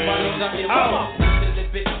saying? Out.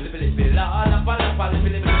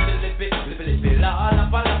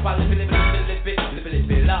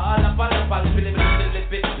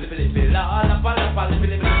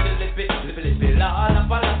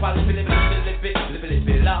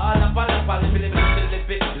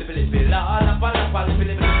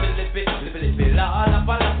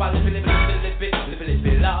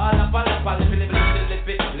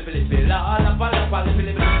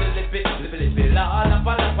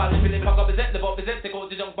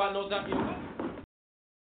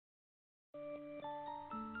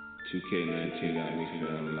 2K19 got me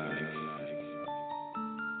feeling like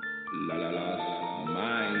la la la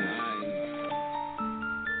mine.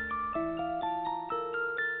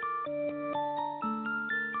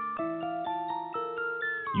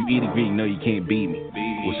 You eat a green, no you can't beat me.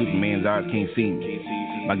 With Superman's eyes can't see me.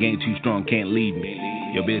 My game too strong, can't leave me.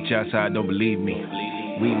 Your bitch outside don't believe me.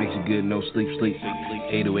 Weed makes you good, no sleep.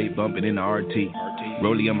 808 bumping in the RT.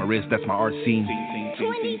 Rollie on my wrist, that's my art scene.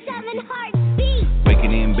 27 heartbeats.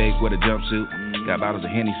 Waking in baked with a jumpsuit. Got bottles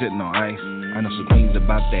of Henny sitting on ice. I know some queens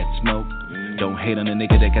about that smoke. Don't hate on the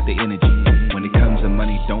nigga that got the energy. When it comes to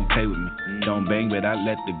money, don't play with me. Don't bang, but I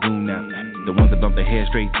let the goon out. The ones that bump their head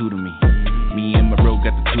straight to me. Me and my bro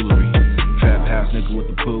got the toolery. Trap house nigga with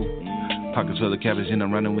the pool. Pockets full of cabbage and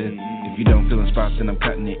I'm running with. If you don't feel in spots, then I'm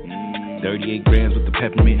cutting it. 38 grams with the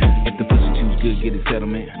peppermint. If the pussy too good, get a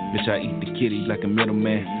settlement. Bitch, I eat the kitties like a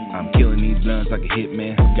middleman. I'm killing these blunts like a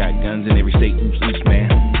hitman. Got guns in every state, oops,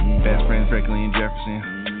 man. Best friends, Franklin and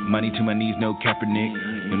Jefferson. Money to my knees, no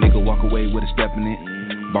Kaepernick. Your nigga walk away with a step in it.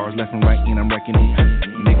 Bars left and right, and I'm wrecking it.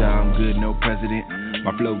 Nigga, I'm good, no president.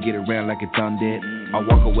 My flow get around like it's on dead. I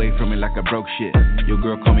walk away from it like I broke shit. Your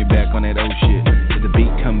girl call me back on that old shit. If the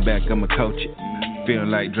beat come back, I'ma coach it.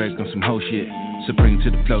 Feeling like Drake on some hoe shit. Supreme to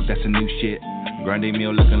the flow, that's a new shit. Grande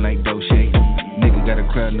meal looking like Dolce. Nigga got a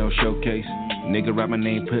crowd, no showcase. Nigga write my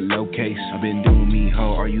name, put low case. I been doing me,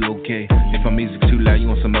 ho, are you okay? If my music too loud, you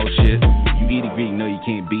want some more shit? You eat a green, no you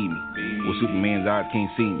can't beat me. With Superman's eyes can't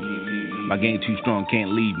see me. My game too strong, can't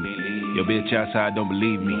leave me. Your bitch outside don't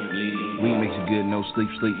believe me. Weed makes you good, no sleep.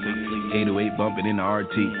 808 bumping in the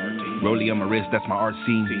RT. Rollie on my wrist, that's my art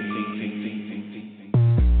scene.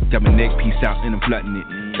 Got my neck piece out and I'm flooding it.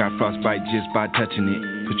 Got frostbite just by touching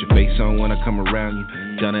it. Put your face on when I come around you.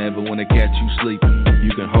 Don't ever wanna catch you sleeping.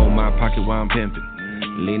 You can hold my pocket while I'm pimping.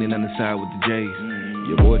 Leaning on the side with the J's.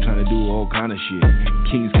 Your boy tryna do all kind of shit.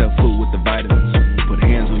 King's Cup food with the vitamins. Put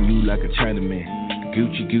hands on you like a Chinaman.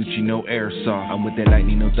 Gucci, no airsoft. I'm with that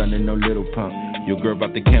lightning, no thunder, no little pump. Your girl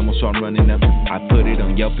brought the camel, so I'm running up. I put it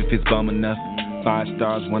on Yelp if it's bum enough. 5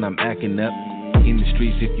 stars when I'm acting up. In the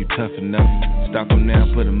streets if you tough enough. Stop them now,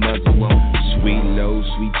 put a muzzle on. Sweet low,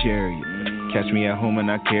 sweet chariot. Catch me at home and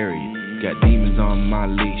I carry it. Got demons on my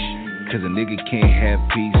leash, cause a nigga can't have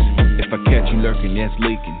peace. If I catch you lurking, that's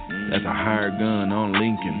leaking. That's a hired gun on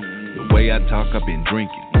Lincoln. The way I talk, I've been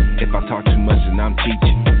drinking. If I talk too much, then I'm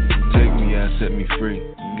teaching. Take me out, set me free.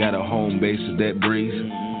 Got a home base of that breeze.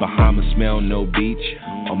 Bahamas smell, no beach.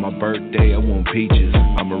 On my birthday, I want peaches.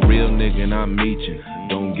 I'm a real nigga and I'm meeching.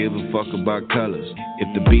 Don't give a fuck about colors.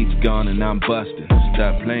 If the beat's gone and I'm busting,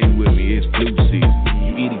 stop playing with me, it's flu season.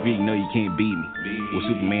 You eat a Greek, no you can't beat me. With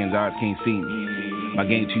Superman's eyes can't see me. My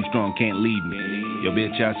game too strong, can't leave me. Your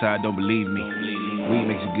bitch outside don't believe me. Weed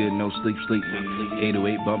makes you good, no sleep.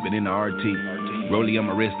 808 bumping in the RT. Rollie on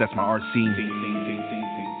my wrist, that's my art scene.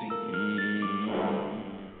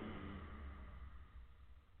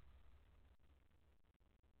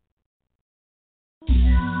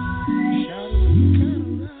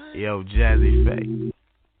 Yo, Jazzy Faye,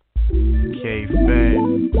 K-Fed,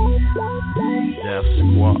 Death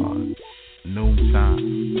Squad, Noontime.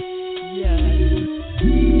 Yeah.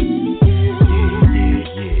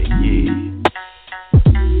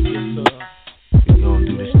 We gonna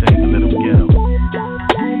do this thing a little ghetto.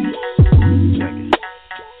 Check it.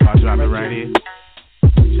 I'll drop it right here.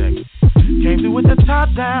 Check it. Came through with the top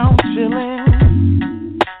down,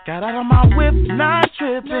 chillin'. Got out of my whip, not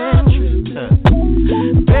trippin'.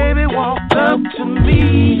 Baby walked up to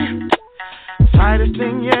me, tightest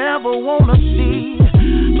thing you ever wanna see.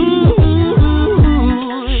 Ooh,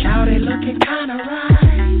 shawty looking kinda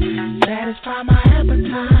right, satisfy my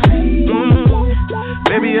appetite.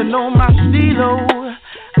 Baby, you know my stilo,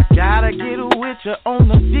 I gotta get with you on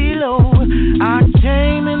the philo. I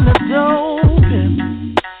came in the door,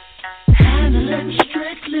 handling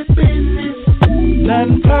strictly business.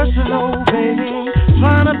 Nothing personal, baby,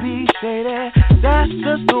 tryna be shady. That's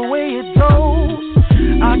just the way it goes.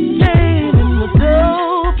 I came in the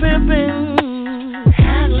door, pimpin',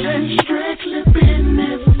 handling strictly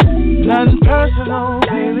business. Nothing personal,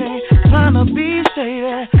 baby, tryna be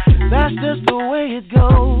shady. That's just the way it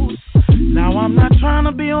goes. Now I'm not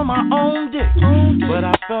tryna be on my own dick, but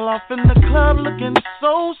I fell off in the club looking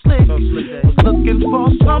so slick. Was looking for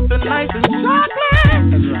something nice and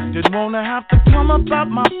chocolate. Didn't wanna have to come up out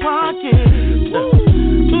my pocket.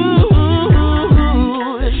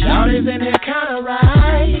 Shawty's in here kinda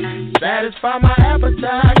right, satisfy my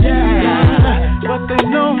appetite, yeah. But they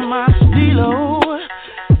know my stilo,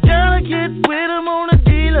 gotta get with them on a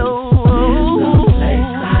dealo.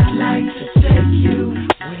 Someplace I'd like to take you,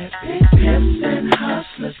 where big pimps and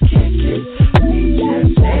hustlers kick it. We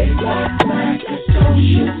just ain't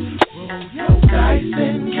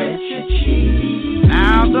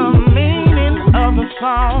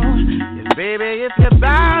if you're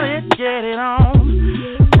about it, get it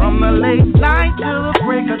on. From the late night to the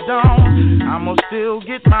break of dawn, I'ma still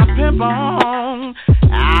get my pimp on.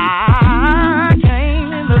 I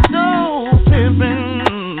came in the door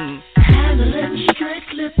pimpin', handling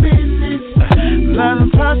strictly business.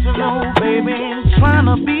 Nothing personal, baby, ain't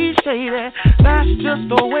tryna be shady. That's just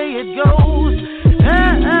the way it goes.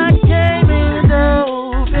 I came in the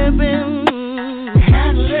door pimpin',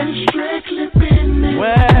 handling strictly business.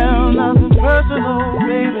 Well, nothing personal,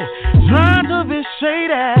 baby, trying to be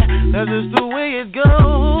shady. That's just the way it goes.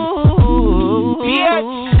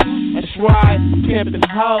 Bitch, that's right, pimpin'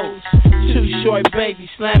 hoes. Too short, baby,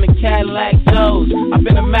 slamming Cadillac doors. I've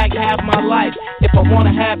been a Mac half my life. If I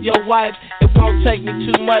wanna have your wife, it won't take me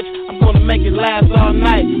too much. I'm gonna make it last all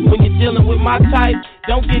night. When you're dealing with my type,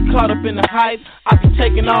 don't get caught up in the hype. I be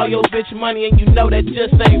taking all your bitch money and you know that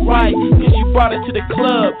just ain't right. Cause you brought her to the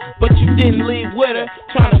club, but you didn't leave with her.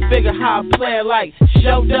 Trying to figure how a player like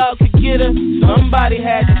Show Dog could get her. Somebody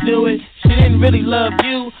had to do it. She didn't really love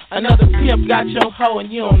you. Another pimp got your hoe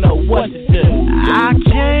and you don't know what to do. I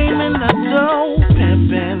came in the door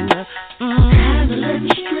pimpin', handling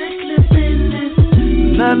strictly business.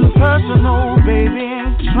 Nothing personal, baby,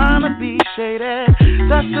 ain't tryna be shady.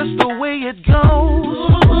 That's just the way it goes.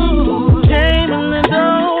 Came in the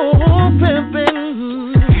door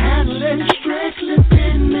pimpin', handling strictly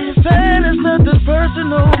business. Said it's nothing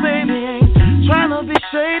personal, baby, ain't tryna be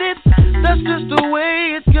shady. That's just the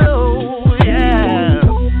way it goes, yeah.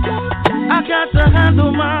 I got to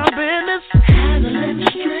handle my business, handling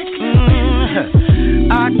strictly business.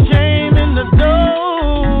 I came in the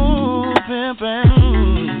door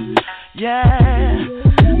pimpin', yeah.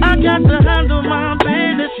 I got to handle my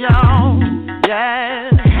business, y'all, yeah.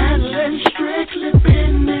 Handling strictly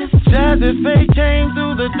business. Jazzy Faye came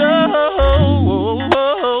through the door,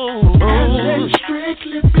 handling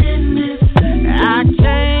strictly business. I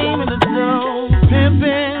came in the door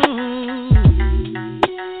pimpin'.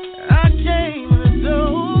 I came in the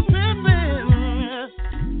door pimpin'.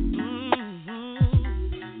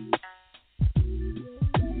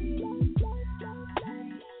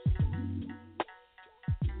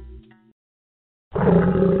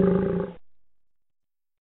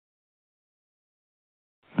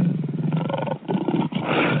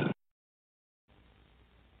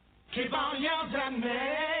 Keep on yelling at me.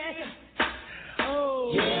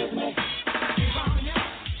 Oh, yeah, man. Keep on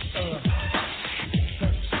yelling.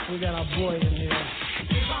 We got our boy in here.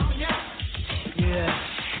 Keep on yelling. Yeah.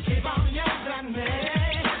 Keep on yelling at me.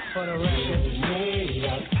 For the record.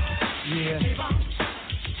 Yeah. Keep on.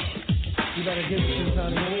 You better give it to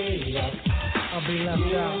honey. I'll be left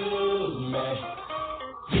out.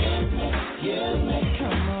 Yeah, man.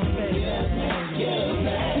 Come on, baby. Yeah,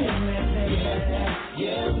 man.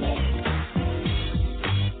 Yeah, man.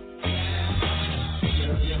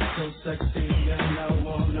 So sexy and I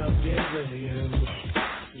wanna get with you.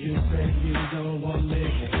 You say you don't want me,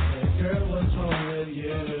 girl, what's wrong with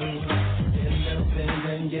you?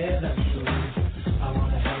 Independent, yeah, that's true. I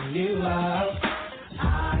wanna help you out. I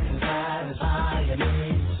can satisfy your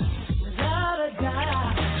needs. Da-da-da.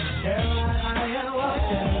 Girl, I am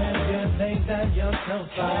watching and you think that you're so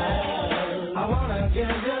fine. I wanna give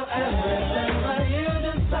you everything, but you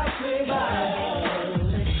just pass me by.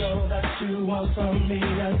 You want from me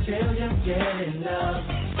until you get enough.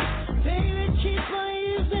 Baby, keep on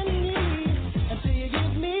using me until you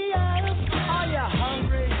give me up. Are you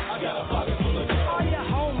hungry? I got a pocket full of dough. Are you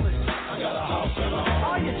homeless? I got a house and a home.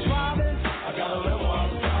 Are you driving? I got a little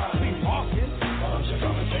outside. We walking. Why don't you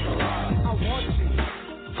come and take a ride? I want you.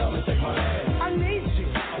 Come and take my hand. I need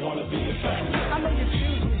you. I want to be your family. I know you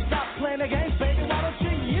choose me. Stop playing the games, baby. Why don't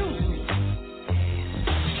you use me?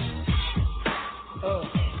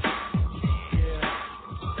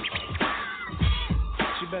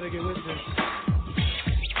 Better get with this.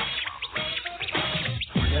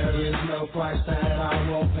 There is no price that I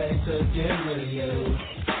won't pay to get with you.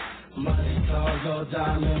 Money, cars, or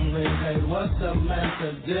diamond rings, hey, what's a man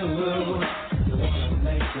to do? You wanna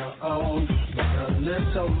make your own, but a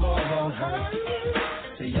little more won't hurt.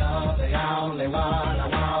 To y'all, the only one I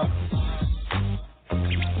want.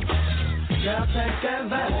 Girl, take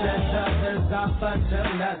advantage of this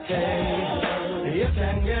opportunity. You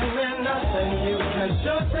can give me nothing, you can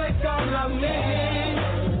sure take all of me.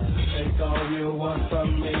 Take all you want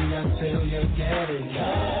from me until you get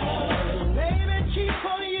enough. Baby, keep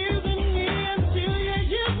on using me until you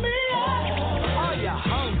give me up. Are you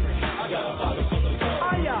hungry? I got a pocket full of dough.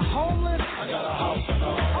 Are you homeless? I got a house and a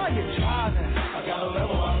home. Are you driving? I got a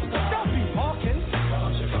level outside. Don't be walking. Why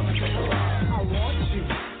don't you come and take a ride? I want you.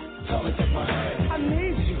 Come and take my hand. I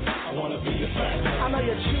need you. I want to be your friend. I know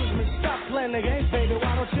you choose me. Stop playing the game, baby.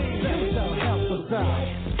 Why don't you use yourself? Help us out.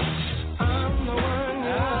 I'm the one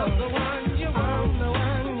you want, the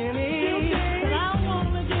one you need. But I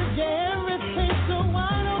wanna give you everything, so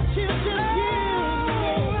why don't you just give me?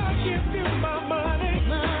 I'll give you my money,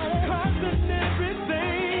 cars and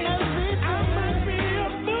everything. I might be a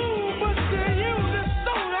fool, but to you, this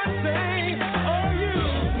song I sing. Oh, you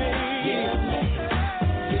me.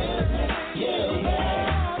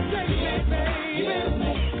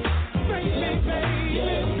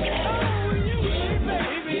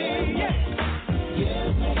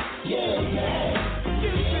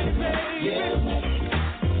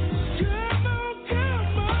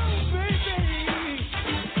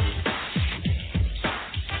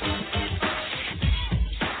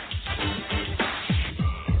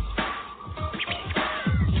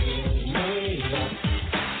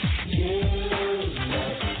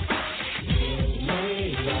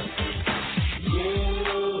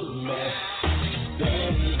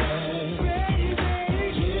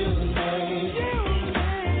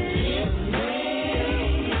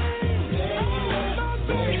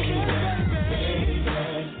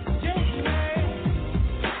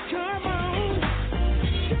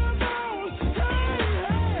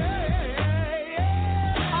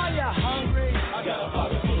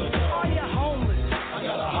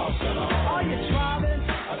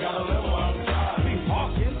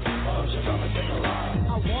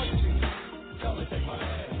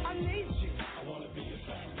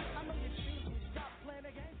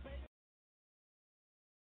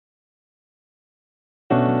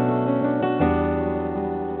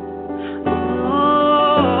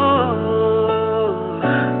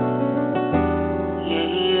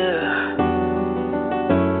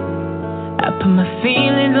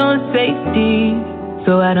 Safety,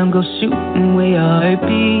 so I don't go shooting where your heart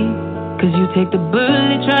be. Cause you take the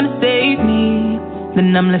bullet trying to save me,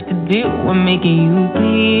 then I'm left to deal with making you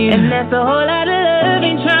bleed. And that's a whole lot of love,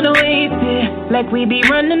 ain't trying to waste it. Like we be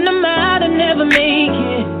running them out and never make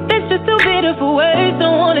it. That's just too bitter for words,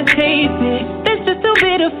 don't wanna taste it. That's just too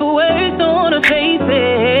bitter for words, don't wanna face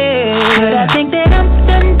it. But I think that I'm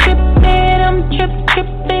done tripping, I'm tripping.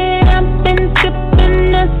 I've been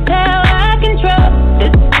sipping, that's how I control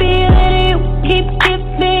this feeling you keep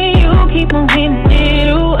giving, you keep on hitting it,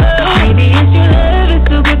 ooh, oh. Maybe it's your love, it's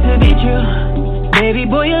too good to be true. Baby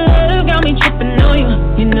boy, your love got me tripping on you.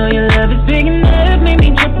 You know your love is big enough, made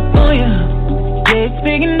me trip on you. Yeah, it's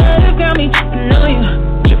big enough, got me tripping on you.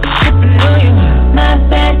 Tripping on you. My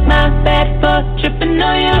bad for tripping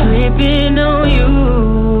on you. Tripping on you.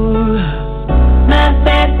 My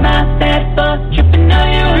bad for tripping on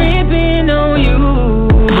you. Tripping on you.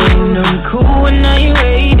 You know you cool when now you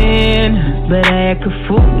waiting, but I act a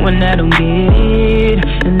fool when I don't get it.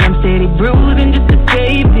 And I'm steady bruising just to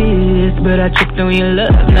save this, but I tripped on your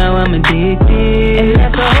love, now I'm addicted. And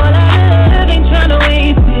that's a whole lot of love, ain't tryna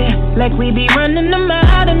waste it. Like we be running them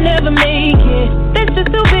out and never make it. That's just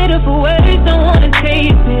too bitter for words, don't wanna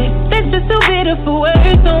taste it. That's just too bitter for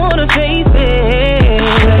words, don't wanna face it.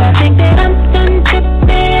 But I think that I'm done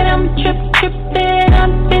tripping, I'm tripping.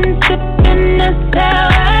 I've been sipping, that's how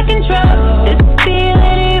I control this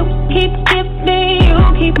feeling you keep giving, you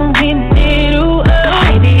keep on hitting it, ooh, oh.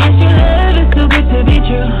 Maybe it's your love, it's too good to be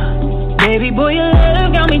true. Baby boy, your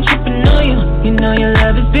love got me tripping on you. You know your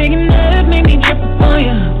love is big enough, make me trip on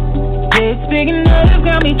you. Yeah, it's big enough,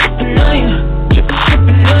 got me tripping on you.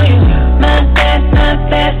 Tripping on you. My bad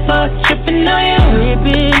for tripping on you.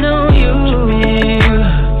 Tripping on you.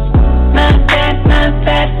 My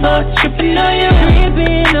bad for tripping on you.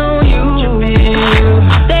 Tripping on you.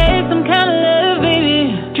 There's some kind of love, baby.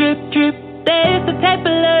 Drip. There's the type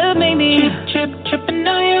of love, maybe. Tripping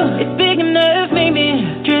on you. It's big enough, maybe.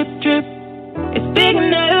 Drip. It's big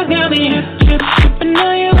enough, got me. Tripping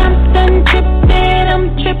on you. I'm done tripping. I'm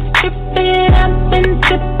tripping. I've been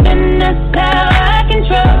sipping. That's how I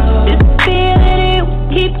control this feeling you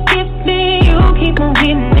keep giving. You keep on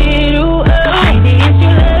hitting it, ooh, oh. Maybe it's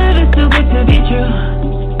your love, it's too good to be true.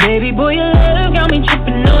 Baby boy, your love got me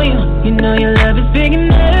tripping on you. You know your love is big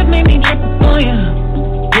enough, make me trip on you.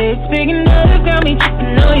 Yeah, it's big enough, got me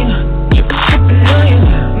tripping on you. Tripping on you.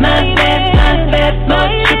 My bad for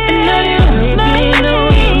tripping on you. Tripping on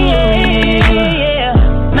you. Yeah.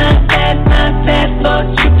 My bad for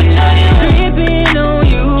tripping on you. Tripping on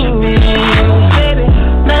you.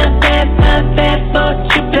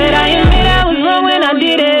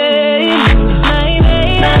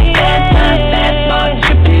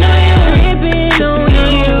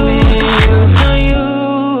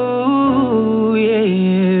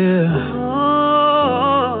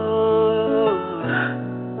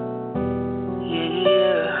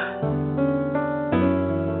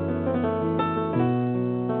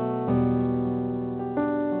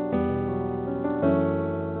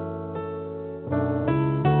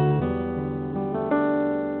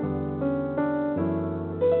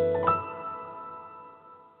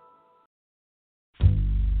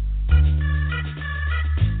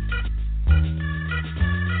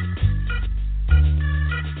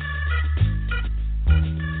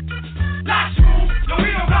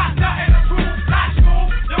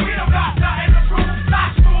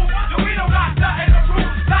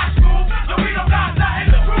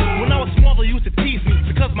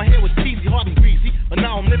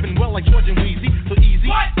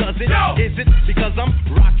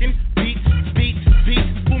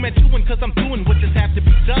 cause I'm doing what just have to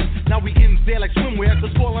be done. Now we in there like swimwear,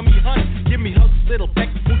 cause calling me hun. Give me hugs, little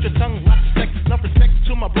peck, move your tongue, lots of sex. Love respect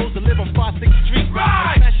to my bros that live on 5-6 Street.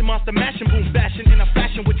 Right. I'm smashing monster, mashing, boom, bashing in a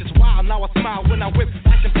fashion which is wild. Now I smile when I whip,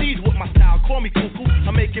 fashion please with my style. Call me cuckoo,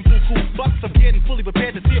 I'm making buku bucks. I'm getting fully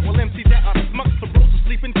prepared to see it while MCs that are smucks. Some bros are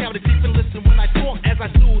sleeping, cavity deep and listen when I talk as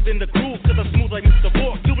I soothe in the groove, cause I'm smooth like Mr.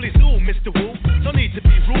 Borg. Doobly doo, Mr. Woo. Don't need to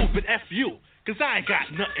be rude, but F you, cause I ain't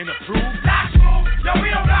got nothing to prove. Lock smooth, yo, we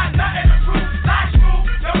don't got nothing to prove. Lock smooth,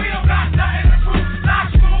 yo, we don't got nothing to prove. Lock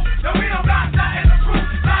smooth, yo, we don't got nothing to prove.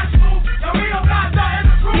 Lock smooth, yo, we don't got nothing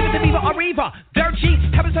to prove. Even the Viva Arriva, dirt cheap,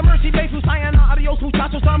 having some mercy, babe, who's saying, adios,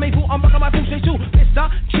 muchachos, dame, boo, I'm back on my boots, too. Mr.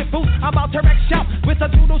 Chip Boots, I'm about to wreck shop with a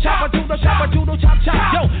judo chop, chop.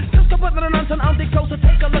 Yo, just a bit of nonsense, I'm the closer,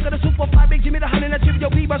 take a look at the super fly, big Jimmy, the honey, and the chip, yo,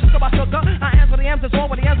 Bieber, sugar, my sugar. I answer the answers, all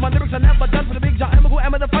what the answers, my lyrics are never done for the big job. I'm who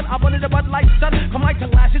am I the front, I'm under the Bud Light stun, come like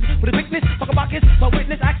lashes with a bigness, fuck a bucket, my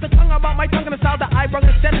witness, ask the tongue about my tongue and the style that I brought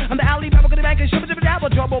instead. I'm the alley, Babble, the bank, and ship it, dabble,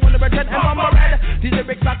 trouble, when the red and bumper red. These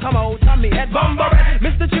lyrics I come out, tell me, head bumper red.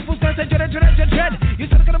 Mr. Chip who's gonna say dread. You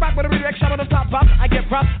said it's gonna rock with a redirect shot on the top box. I get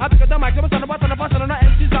props, I pick up the mic, so I'm on the bus, on the bus, on the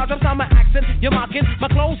MC's dodge, I'm my accent, you're mocking, my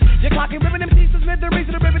clothes, you're clocking, ripping them pieces, with the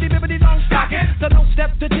reason, the ribbity, don't stock it. So don't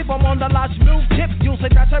step to tip, I'm on the large move tip. You'll say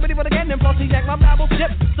that's everybody, but again, then plus he yank my babble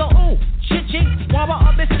tip. So ooh, chit, wobble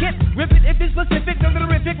of this kit, rip it if it's specific, don't get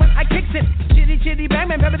horrific when I kicks it. Chitty, bang,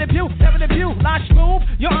 pepper the pew, large move,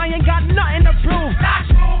 yo, I ain't got nothing to prove. Large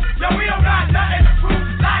move, yo, we don't got nothing to prove.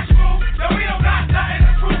 Large move, yo, we don't got nothing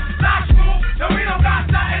to prove. Large move, yo, we don't got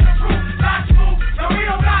nothing to prove. Large move, yo, we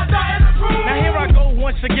don't got nothing to prove. Now here I go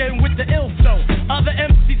once again with the ill flow. Other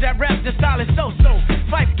MCs that rap, the style is so.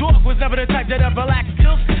 Fife Dog was never the type that ever lacked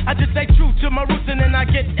skills. I just stay true to my roots and then I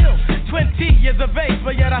get ill. 20 years of age,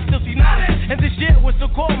 but yet I still see knowledge. And this year was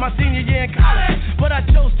so called my senior year in college. But I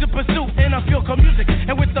chose to pursue and I feel cool music.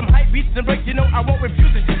 And with some hype beats and breaks, you know I won't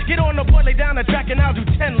refuse it. Get on the board, lay down the track and I'll do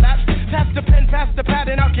 10 laps. Pass the pen, pass the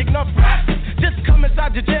pad and I'll kick enough raps. Just come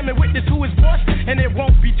inside the gym and witness who is boss. And it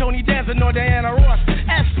won't be Tony Danza nor Diana Ross.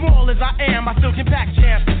 As small as I am, I still can pack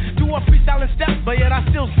jams. Do a freestyle and step, but yet I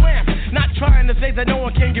still slam. Not trying to say that no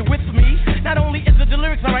one can get with me. Not only is it the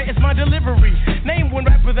lyrics alright, it's my delivery. Name one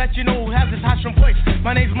rapper that you know has this hot from voice.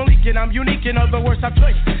 My name's Malik and I'm unique, in other words, I've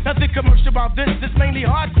choice. Nothing commercial about this mainly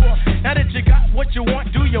hardcore. Now that you got what you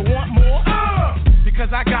want, do you want more? Because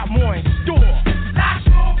I got more in store. Large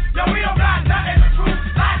move, yo, we don't got nothing to prove.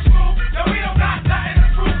 Large move, yo, we don't got nothing to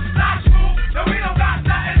prove. Large move, yo, we don't got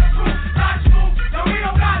nothing to prove. Large move, yo, we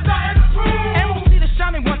don't got nothing to prove. And we'll see the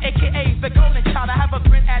shining one, aka the golden child. I have a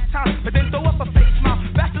grin at times, but then throw up a fake smile.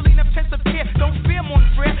 Vaseline of intensive care, don't fear mon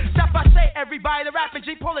frere. Stop, I say, everybody, the rapping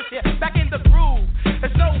G pull it here. Back in the groove,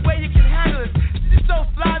 there's no way you can handle it. It's so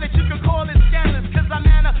fly that you can call it scandalous. Cause I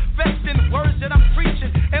manifest in words that I'm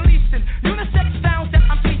preaching. And leasing unisex sounds that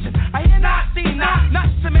I'm teaching. I hear not, see not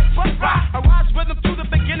cement, but rock. I rise rhythm to the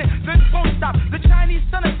beginning, then won't stop. The Chinese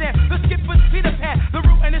son of Sam, the skipper's Peter Pan. The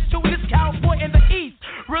root and it's to this cowboy in the east.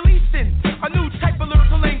 Releasing a new type of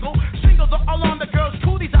lyrical angle. Singles are all on the girls'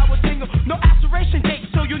 cooties, I was single. No aspiration date,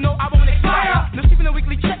 so you know I won't expire. No receiving a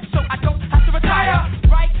weekly check, so I don't have to retire.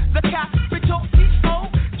 Right, the capital P.O.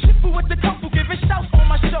 Chipper with the couple, giving shouts on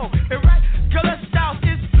my show. And right, color styles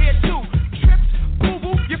is here too. Tripped,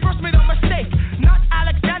 boo-boo, you first made a mistake. Not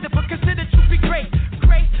Alexander, but considered to be great.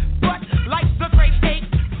 Great, but like the great eight.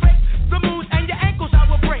 Break the moves and your ankles I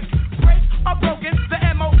will break. Break are broken, the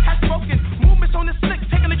MO has broken. Movements on the slick,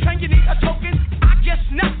 taking the train, you need a token. I guess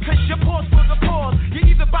not, cause your pause was a pause. You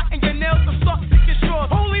either biting your nails or start picking straws.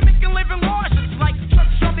 Holy making living large, it's like truck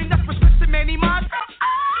shoving up respect many minds.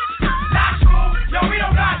 Large move, yo, we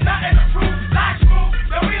don't got nothing to prove. Large move,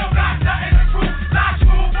 yo, we don't got nothing to prove. Large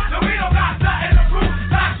move, yo, we don't got nothing to prove.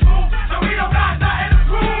 Large move, yo, we don't got nothing to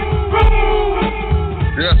prove.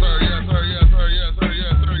 Yes, sir, yes, sir, yes, sir, yes, sir,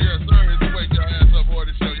 yes, sir, yes, sir. It's the Wake Your Ass Up Boy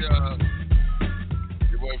show, y'all.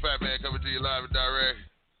 Your boy Fat Man coming to you live and direct.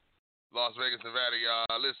 Las Vegas, Nevada,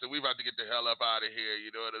 y'all. Listen, we about to get the hell up out of here,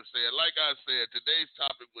 you know what I'm saying? Like I said, today's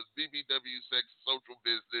topic was BBW sex, social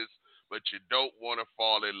business, but you don't want to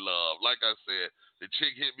fall in love. Like I said, the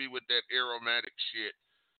chick hit me with that aromatic shit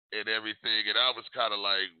and everything, and I was kind of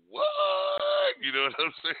like, what? You know what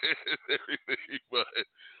I'm saying? Everything, but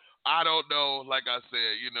I don't know. Like I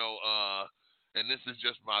said, you know, and this is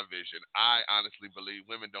just my vision. I honestly believe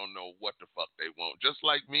women don't know what the fuck they want, just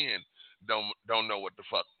like men don't know what the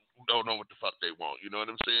fuck they want. You know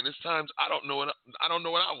what I'm saying? There's times I don't know what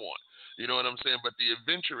I want. You know what I'm saying? But the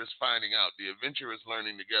adventure is finding out. The adventure is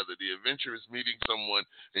learning together. The adventure is meeting someone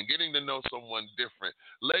and getting to know someone different.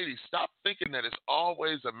 Ladies, stop thinking that it's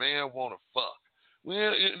always a man want to fuck.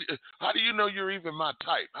 Well, how do you know you're even my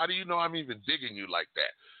type? How do you know I'm even digging you like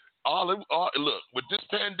that? Look, with this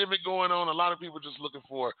pandemic going on, a lot of people just looking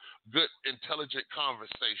for good, intelligent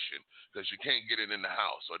conversation because you can't get it in the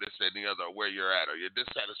house or this, that, and the other, or where you're at, or you're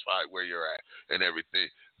dissatisfied where you're at and everything.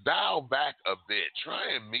 Dial back a bit.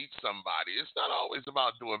 Try and meet somebody. It's not always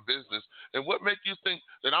about doing business. And what make you think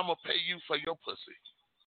that I'm going to pay you for your pussy?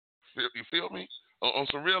 You feel me? On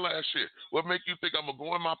some real ass shit. What make you think I'm going to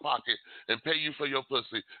go in my pocket and pay you for your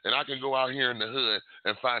pussy and I can go out here in the hood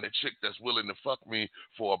and find a chick that's willing to fuck me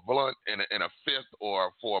for a blunt and a fifth,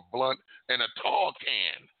 or for a blunt and a tall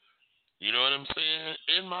can? You know what I'm saying?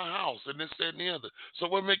 In my house and this, that, and the other. So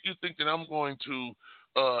what make you think that I'm going to,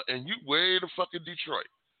 and you way to fucking Detroit.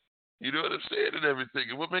 You know what I'm saying, and everything.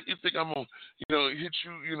 And what make you think I'm going to, hit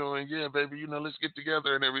you, and yeah, baby, let's get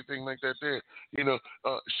together and everything like that there.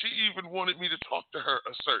 She even wanted me to talk to her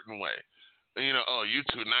a certain way. Oh, you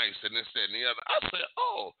too nice and this, that, and the other. I said,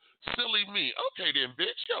 oh, silly me. Okay then,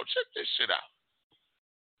 bitch. Yo, check this shit out.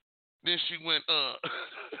 Then she went,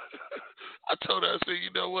 I told her, I said, you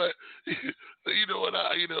know what,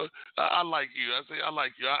 I like you. I said, I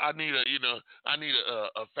like you. I need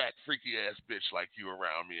a fat, freaky ass bitch like you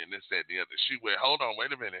around me and this, that, and the other. She went, hold on, wait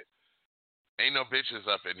a minute. Ain't no bitches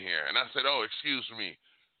up in here. And I said, oh, excuse me,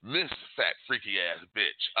 Miss Fat, freaky ass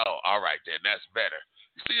bitch. Oh, all right then, that's better.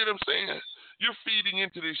 You see what I'm saying? You're feeding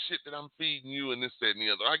into this shit that I'm feeding you and this, that, and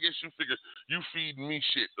the other. I guess you figure you feeding me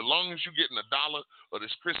shit. As long as you getting $1 or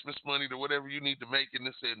this Christmas money to whatever you need to make and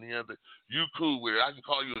this, that, and the other, you cool with it. I can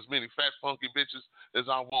call you as many fat, funky bitches as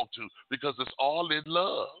I want to because it's all in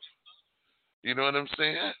love. You know what I'm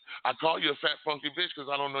saying? I call you a fat, funky bitch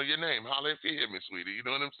because I don't know your name. Holler if you hear me, sweetie. You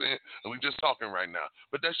know what I'm saying? And we just talking right now.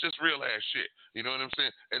 But that's just real ass shit. You know what I'm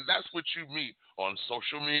saying? And that's what you meet on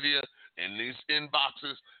social media, in these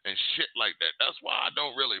inboxes and shit like that. That's why I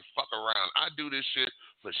don't really fuck around. I do this shit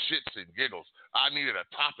for shits and giggles. I needed a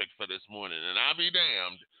topic for this morning, and I'll be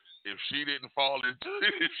damned if she didn't fall into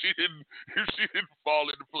if she didn't fall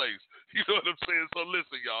into place. You know what I'm saying? So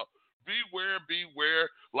listen, y'all. Beware.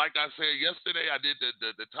 Like I said yesterday, I did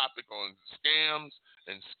the topic on scams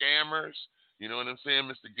and scammers. You know what I'm saying?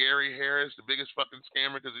 Mr. Gary Harris, the biggest fucking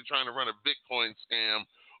scammer because he's trying to run a Bitcoin scam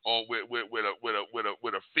on with a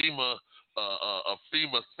FEMA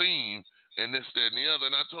theme and this, that, and the other.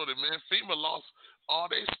 And I told him, man, FEMA lost all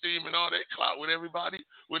their steam and all their clout with everybody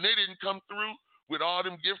when they didn't come through with all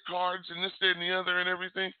them gift cards and this, that, and the other and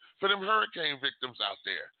everything for them hurricane victims out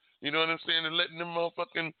there. You know what I'm saying? And letting them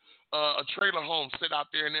motherfucking trailer homes sit out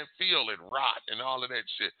there in that field and rot and all of that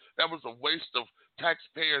shit. That was a waste of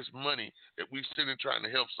taxpayers' money that we sent in trying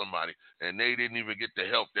to help somebody, and they didn't even get the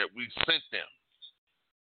help that we sent them.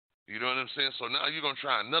 You know what I'm saying? So now you're going to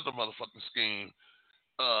try another motherfucking scheme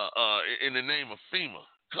in the name of FEMA.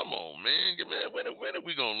 Come on, man. When are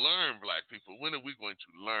we going to learn, black people? When are we going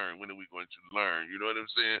to learn? When are we going to learn? You know what I'm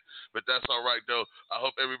saying? But that's all right, though. I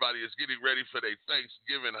hope everybody is getting ready for their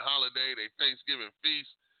Thanksgiving holiday, their Thanksgiving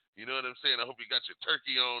feast. You know what I'm saying? I hope you got your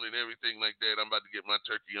turkey on and everything like that. I'm about to get my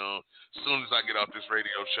turkey on as soon as I get off this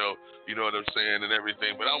radio show. You know what I'm saying? And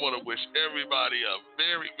everything. But I want to wish everybody a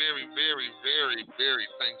very, very, very, very, very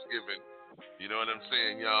Thanksgiving. You know what I'm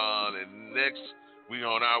saying, y'all? And next, we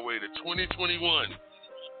on our way to 2021.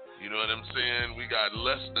 You know what I'm saying? We got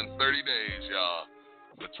less than 30 days, y'all.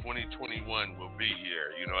 But 2021 will be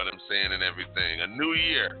here. You know what I'm saying? And everything. A new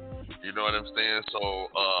year. You know what I'm saying?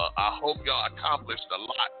 So I hope y'all accomplished a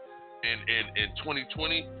lot in 2020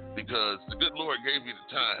 because the good Lord gave you the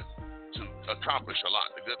time to accomplish a lot.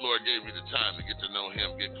 The good Lord gave you the time to get to know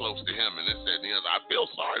Him, get close to Him, and this, that, and the other. I feel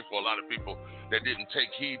sorry for a lot of people that didn't take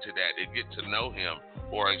heed to that and get to know Him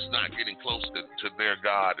or is not getting close to their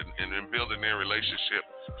God and building their relationship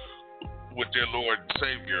with their Lord and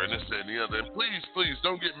Savior and this and the other. And please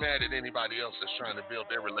don't get mad at anybody else that's trying to build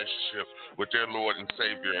their relationship with their Lord and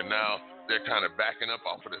Savior, and now they're kind of backing up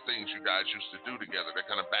off of the things you guys used to do together. They're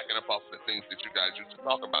kind of backing up off of the things that you guys used to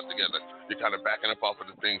talk about together. You're kind of backing up off of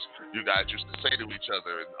the things you guys used to say to each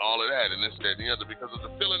other and all of that and this, that, and the other, because of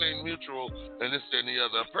the feeling ain't mutual and this, that, and the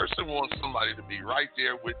other. A person wants somebody to be right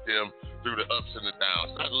there with them through the ups and the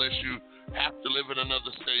downs, not unless you have to live in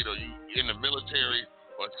another state or you in the military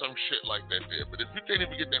or some shit like that there. But if you can't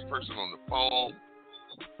even get that person on the phone,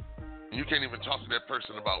 you can't even talk to that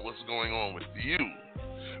person about what's going on with you,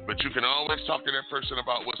 but you can always talk to that person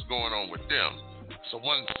about what's going on with them. It's a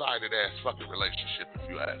one-sided ass fucking relationship, if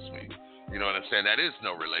you ask me. You know what I'm saying? That is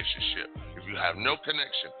no relationship if you have no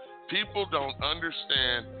connection. People don't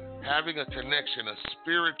understand having a connection, a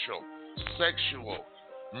spiritual, sexual,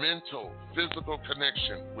 mental, physical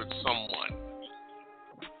connection with someone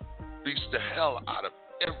beats the hell out of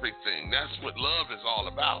everything. That's what love is all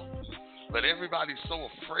about. But everybody's so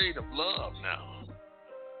afraid of love now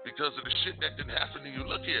because of the shit that didn't happen to you.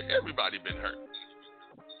 Look here, everybody been hurt.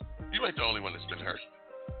 You ain't the only one that's been hurt.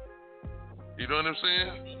 You know what I'm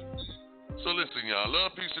saying? So listen, y'all.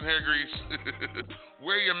 Love, peace, and hair grease.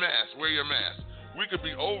 Wear your mask. Wear your mask. We could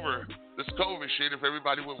be over this COVID shit if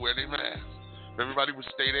everybody would wear their mask. If everybody would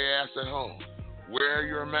stay their ass at home. Wear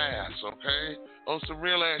your mask, okay? On some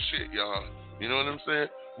real ass shit, y'all. You know what I'm saying?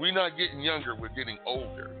 We're not getting younger. We're getting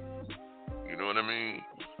older. You know what I mean?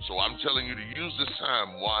 So I'm telling you to use this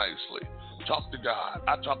time wisely. Talk to God.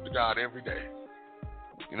 I talk to God every day.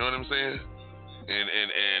 You know what I'm saying?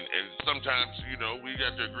 And sometimes, you know, we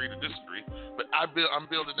got to agree to disagree. But I'm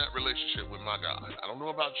building that relationship with my God. I don't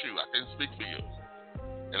know about you. I can't speak for you.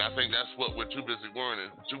 And I think that's what we're too busy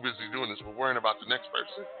doing is we're worrying about the next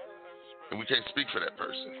person. And we can't speak for that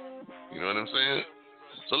person. You know what I'm saying?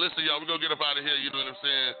 So listen, y'all, we're going to get up out of here. You know what I'm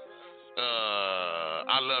saying?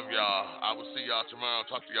 I love y'all. I will see y'all tomorrow.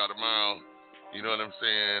 Talk to y'all tomorrow. You know what I'm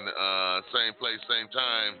saying? Same place, same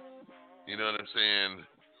time. You know what I'm saying?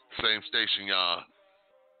 Same station, y'all.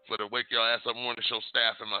 For the Wake Y'all Ass Up Morning Show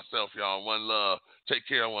staff and myself, y'all, one love. Take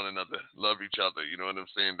care of one another. Love each other. You know what I'm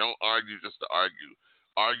saying? Don't argue just to argue.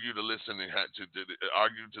 Argue to listen and don't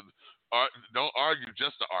argue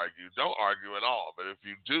just to argue. Don't argue at all. But if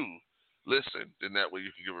you do listen, then that way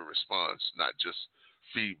you can give a response, not just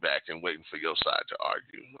feedback and waiting for your side to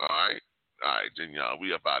argue. All right? All right, then, y'all.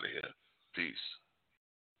 We up out of here. Peace.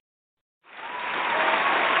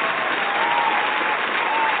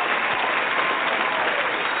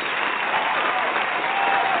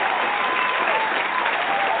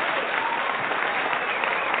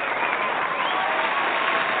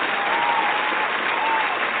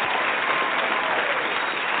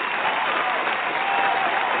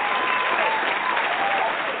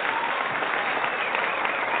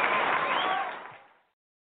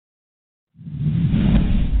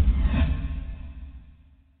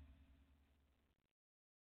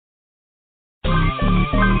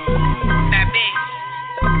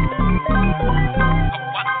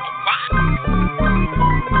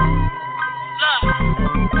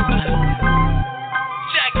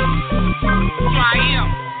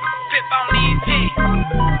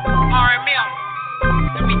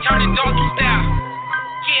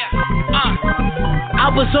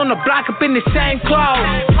 On the block up in the same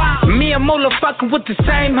clothes. Me and Moolah fucking with the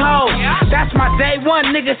same hoe. That's my day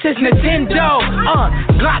one nigga since Nintendo.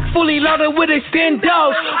 Glock fully loaded with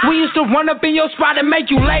extendos. We used to run up in your spot and make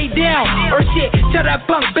you lay down. Or shit, tell that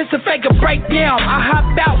punk bitch to fake a breakdown. I hop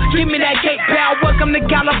out, give me that cake pal. Welcome to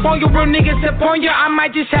California, real niggas upon you. I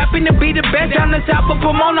might just happen to be the best down the south of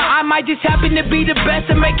Pomona. I might just happen to be the best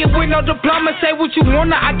and make it with no diploma. Say what you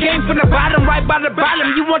wanna. I came from the bottom, right by the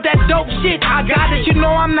bottom. You want that dope shit? I got it. You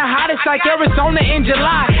know I'm the hottest like Arizona in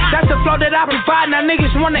July. That's the flow that I provide. Now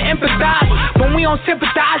niggas wanna empathize. When we don't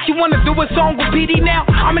sympathize, you wanna do a song with PD now?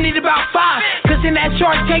 I'ma need about 5. Cause in that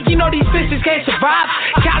short take, you know these bitches can't survive.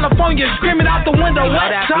 California screaming out the window. You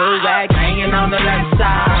know that blue rag hanging on the left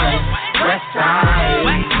side. West side.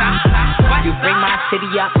 You bring my city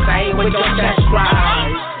up, say with your chest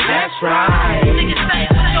rise. That's right.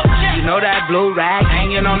 You know that blue rag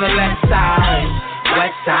hanging on the left side.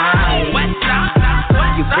 West side.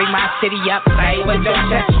 You bring my city up, say with your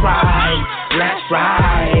chest rise. That's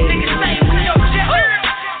right.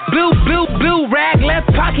 Blue rag, left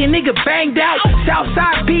pocket, nigga banged out.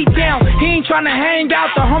 Southside beat down, he ain't tryna hang out.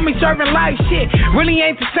 The homie serving life shit, really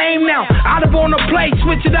ain't the same now. Out of on the plate,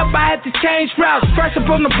 switch it up, I had to change routes. Fresh up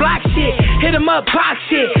on the block shit, hit him up, pop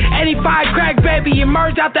shit. 85 crack baby,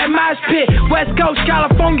 emerge out that mosh pit. West Coast,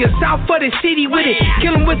 California, south of the city with it.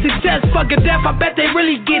 Kill him with success, fuck a death, I bet they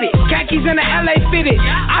really get it. Khakis in the LA fitted,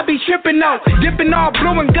 I be tripping though. Dipping all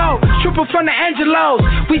blue and gold, triple from the Angelos.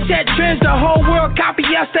 We set trends, the whole world copy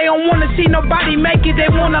us. They don't wanna see nobody make it, they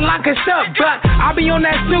wanna lock us up. But I be on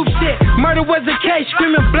that Snoop shit. Murder was the case,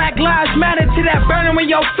 screaming Black Lives Matter to that burning in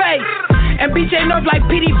your face. And BJ North like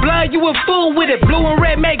PD Blood, you a fool with it. Blue and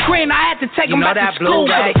red make green, I had to take him back to school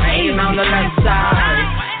with it. Hanging on the left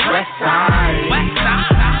side, west side.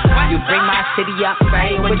 You bring my city up,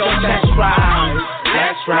 say with your chest rise.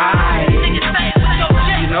 That's right.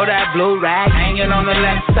 You know that blue rag hanging on the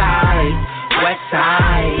left side, west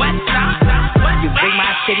side. You bring my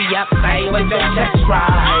city up, say with your chest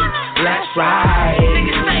rise. That's right.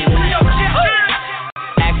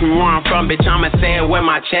 Ask me where I'm from, bitch, I'ma say it with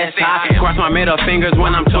my chest high. Cross my middle fingers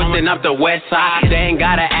when I'm twisting up the west side. They ain't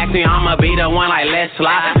gotta ask me, I'ma be the one like let's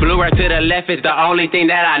slide. Blue right to the left is the only thing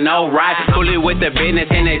that I know right. Fully with the business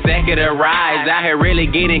and executive rise. Out here really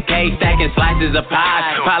getting cake, stacking slices of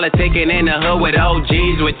pies. Politicking in the hood with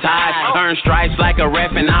OGs with ties. Earn stripes like a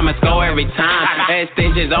ref and I'ma score every time. Head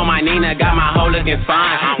stitches on my Nina, got my hoe looking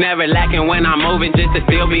fine. Never lacking when I'm moving just to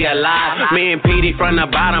still be alive. Me and Petey from the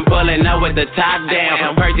bottom pulling up with the top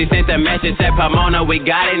down. Percy sent a message, said Pomona, we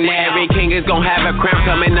got it now. Every king is gon' have a crown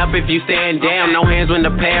coming up if you stand down. No hands when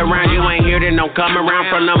the pay around, you ain't here, then don't come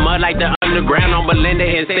around from the mud like the underground on Belinda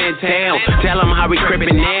in San Town. Tell them how we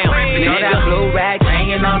crippin' now. You know that blue rag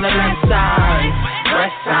hanging on the left side,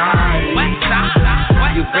 west side.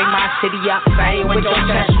 You bring my city up, say with your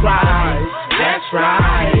chest rise. That's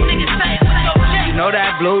right. You know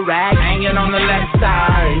that blue rag hanging on the left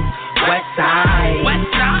side, west side.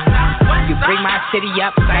 You bring my city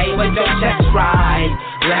up, say with your chest rise.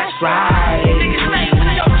 That's right.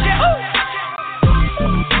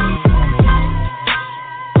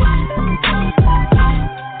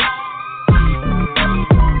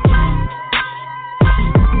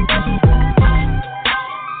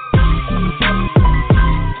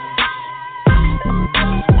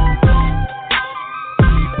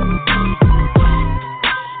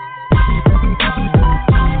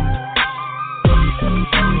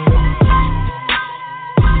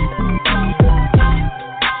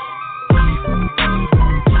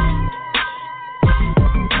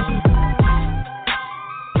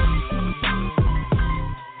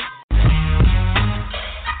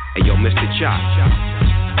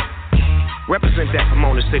 Represent that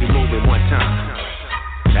Pomona City movement one time.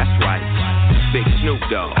 That's right, Big Snoop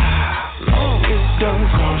Dogg. Long it don't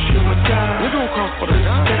cost you a dime. It don't cost for the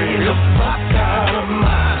dime. Stay the fuck out of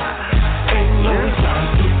mine. Ain't no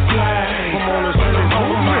time to play. Pomona City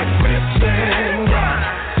movement. And grind.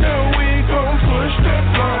 Now we gon' push that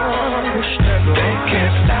line. They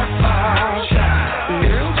can't stop our shine.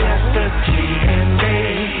 It's just the DNT.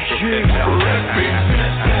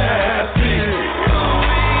 Represent that beat.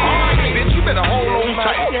 Bitch, you better hold on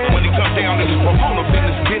tight. When it comes down to this Pomona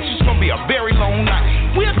business, bitch, it's gonna be a very long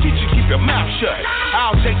night. We'll teach you to keep your mouth shut.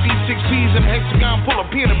 I'll take these 6 P's and hexagon, pull a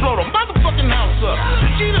pin and blow the motherfucking house up.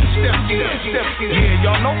 G done step. Yeah,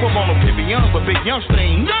 y'all know Pomona Pimpin' Young, but Big Youngster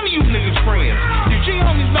ain't none of you niggas friends. Did G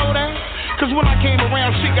homies know that? Cause when I came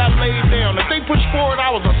around, shit got laid down. If they pushed forward, I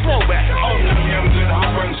was a throwback. Oh, ain't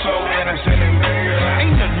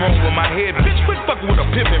nothing wrong with my head. Bitch, quit fucking with a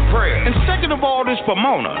pimpin' prayer. And second of all, this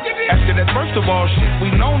Pomona. After that, first of all, shit, we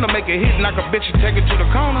known to make a hit, knock a bitch and take it to the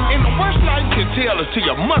corner. And the worst lie you can tell is to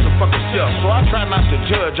your motherfucking self. So I try not to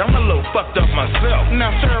judge. I'm a little fucked up myself.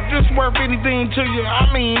 Now, sir, if this worth anything to you, I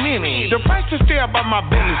mean any. The price to stay about my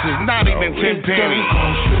business is not even 10 pennies.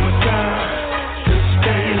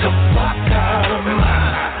 Stay the fuck out of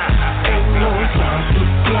mine. Ain't no time to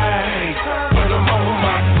play. But I'm on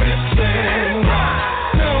my best and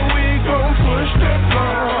grind. Now we gon' push that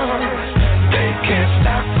line. They can't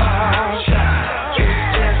stop our shine. It's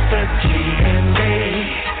just the DNT.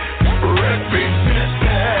 Represent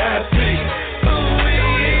that beat.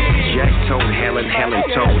 Jack told Helen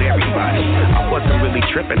told everybody. I wasn't really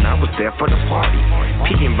tripping, I was there for the party.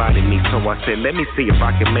 P invited me, so I said, let me see if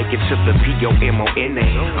I can make it to the Pomona.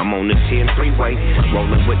 I'm on the 10 freeway,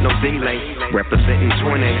 rolling with no delay, representing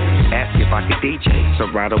 20. Ask if I could DJ, so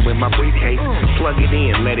ride up with my briefcase, plug it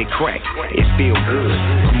in, let it crack, it feel good.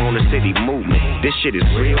 Pomona City movement, this shit is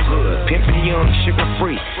real good. Pimpin' Young, sugar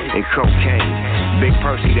free, and cocaine. Big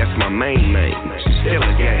Percy, that's my main name. Still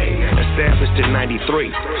a game. Established in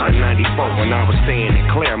 93 or 94 when I was staying in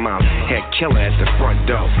Claremont. Had killer at the front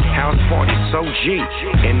door. House party so G.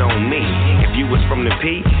 And on me, if you was from the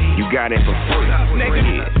P, you got it for free.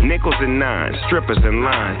 Yeah. Nickels and nines, strippers and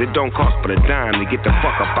lines. It don't cost but a dime to get the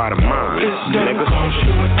fuck up out of mine. Niggas cost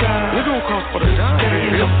you a dime. It don't cost but a dime.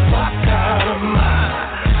 Stay the fuck out of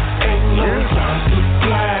mine. Ain't no time to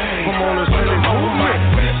play. Pomona City movement.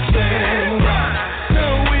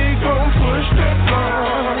 Now we gon' push that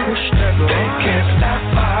line. They can't stop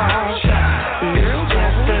our shine. It's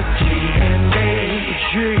just the DNT.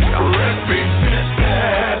 Represent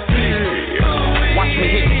that beat. Watch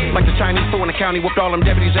me hit like the Chinese fool in the county whooped all them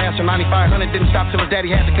deputies' ass on 9500. Didn't stop till his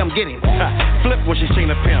daddy had to come get him. Flip when she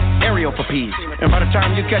seen a pimp, aerial for peas. And by the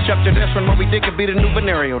time you catch up to this one, what we did could be the new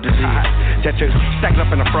venereal disease. Tattoo stacked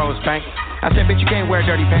up in a froze bank. I said, bitch, you can't wear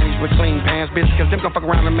dirty panties with clean pants, bitch, cause them gon' fuck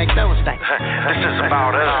around and make those stink. This is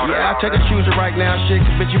about us. Yeah, I'll take a chooser right now, shit,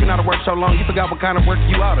 cause bitch, you been out of work so long, you forgot what kind of work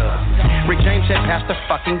you out of. Rick James said, pass the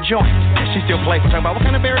fucking joint. And she still played for talking about what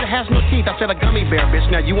kind of bear that has no teeth. I said, a gummy bear, bitch,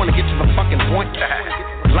 now you wanna get to the fucking point?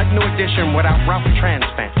 like new edition without route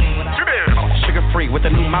transplant. Sugar free with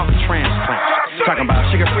a new mouth transplant. Talking about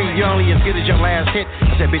sugar free, you only as good as your last hit.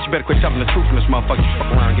 I said, bitch, you better quit telling the truth in this motherfucker. You fuck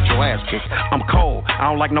around and get your ass kicked. I'm cold. I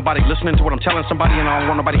don't like nobody listening to what I'm telling somebody, and I don't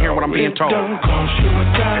want nobody hearing what I'm being told. It don't cost you a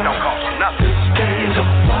dime. It don't cost you nothing. Stay the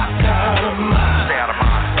fuck out of mine. Stay out of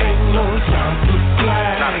mine. Ain't no time to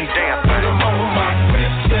fly. Not a damn thing. I'm on my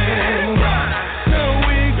best and grind. Now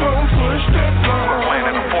we gon' push that line. Playing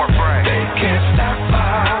in the fourth grade. They can't stop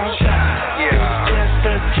our shine. Yeah. It's just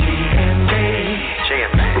the G&A.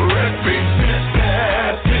 Represent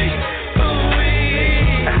that thing.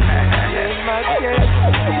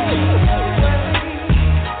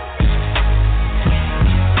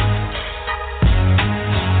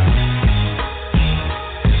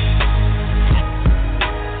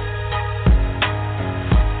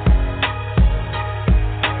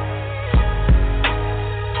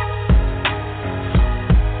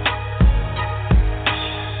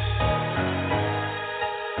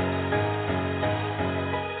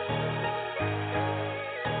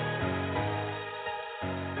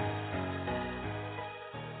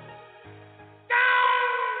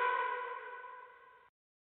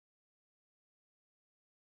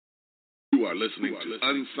 You are listening to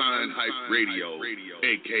Unsigned Hype Radio,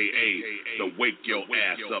 a.k.a. the Wake Your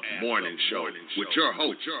Ass Up Morning Show, with your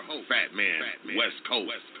host, Fat Man, West Coast,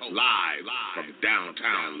 live from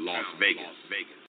downtown Las Vegas.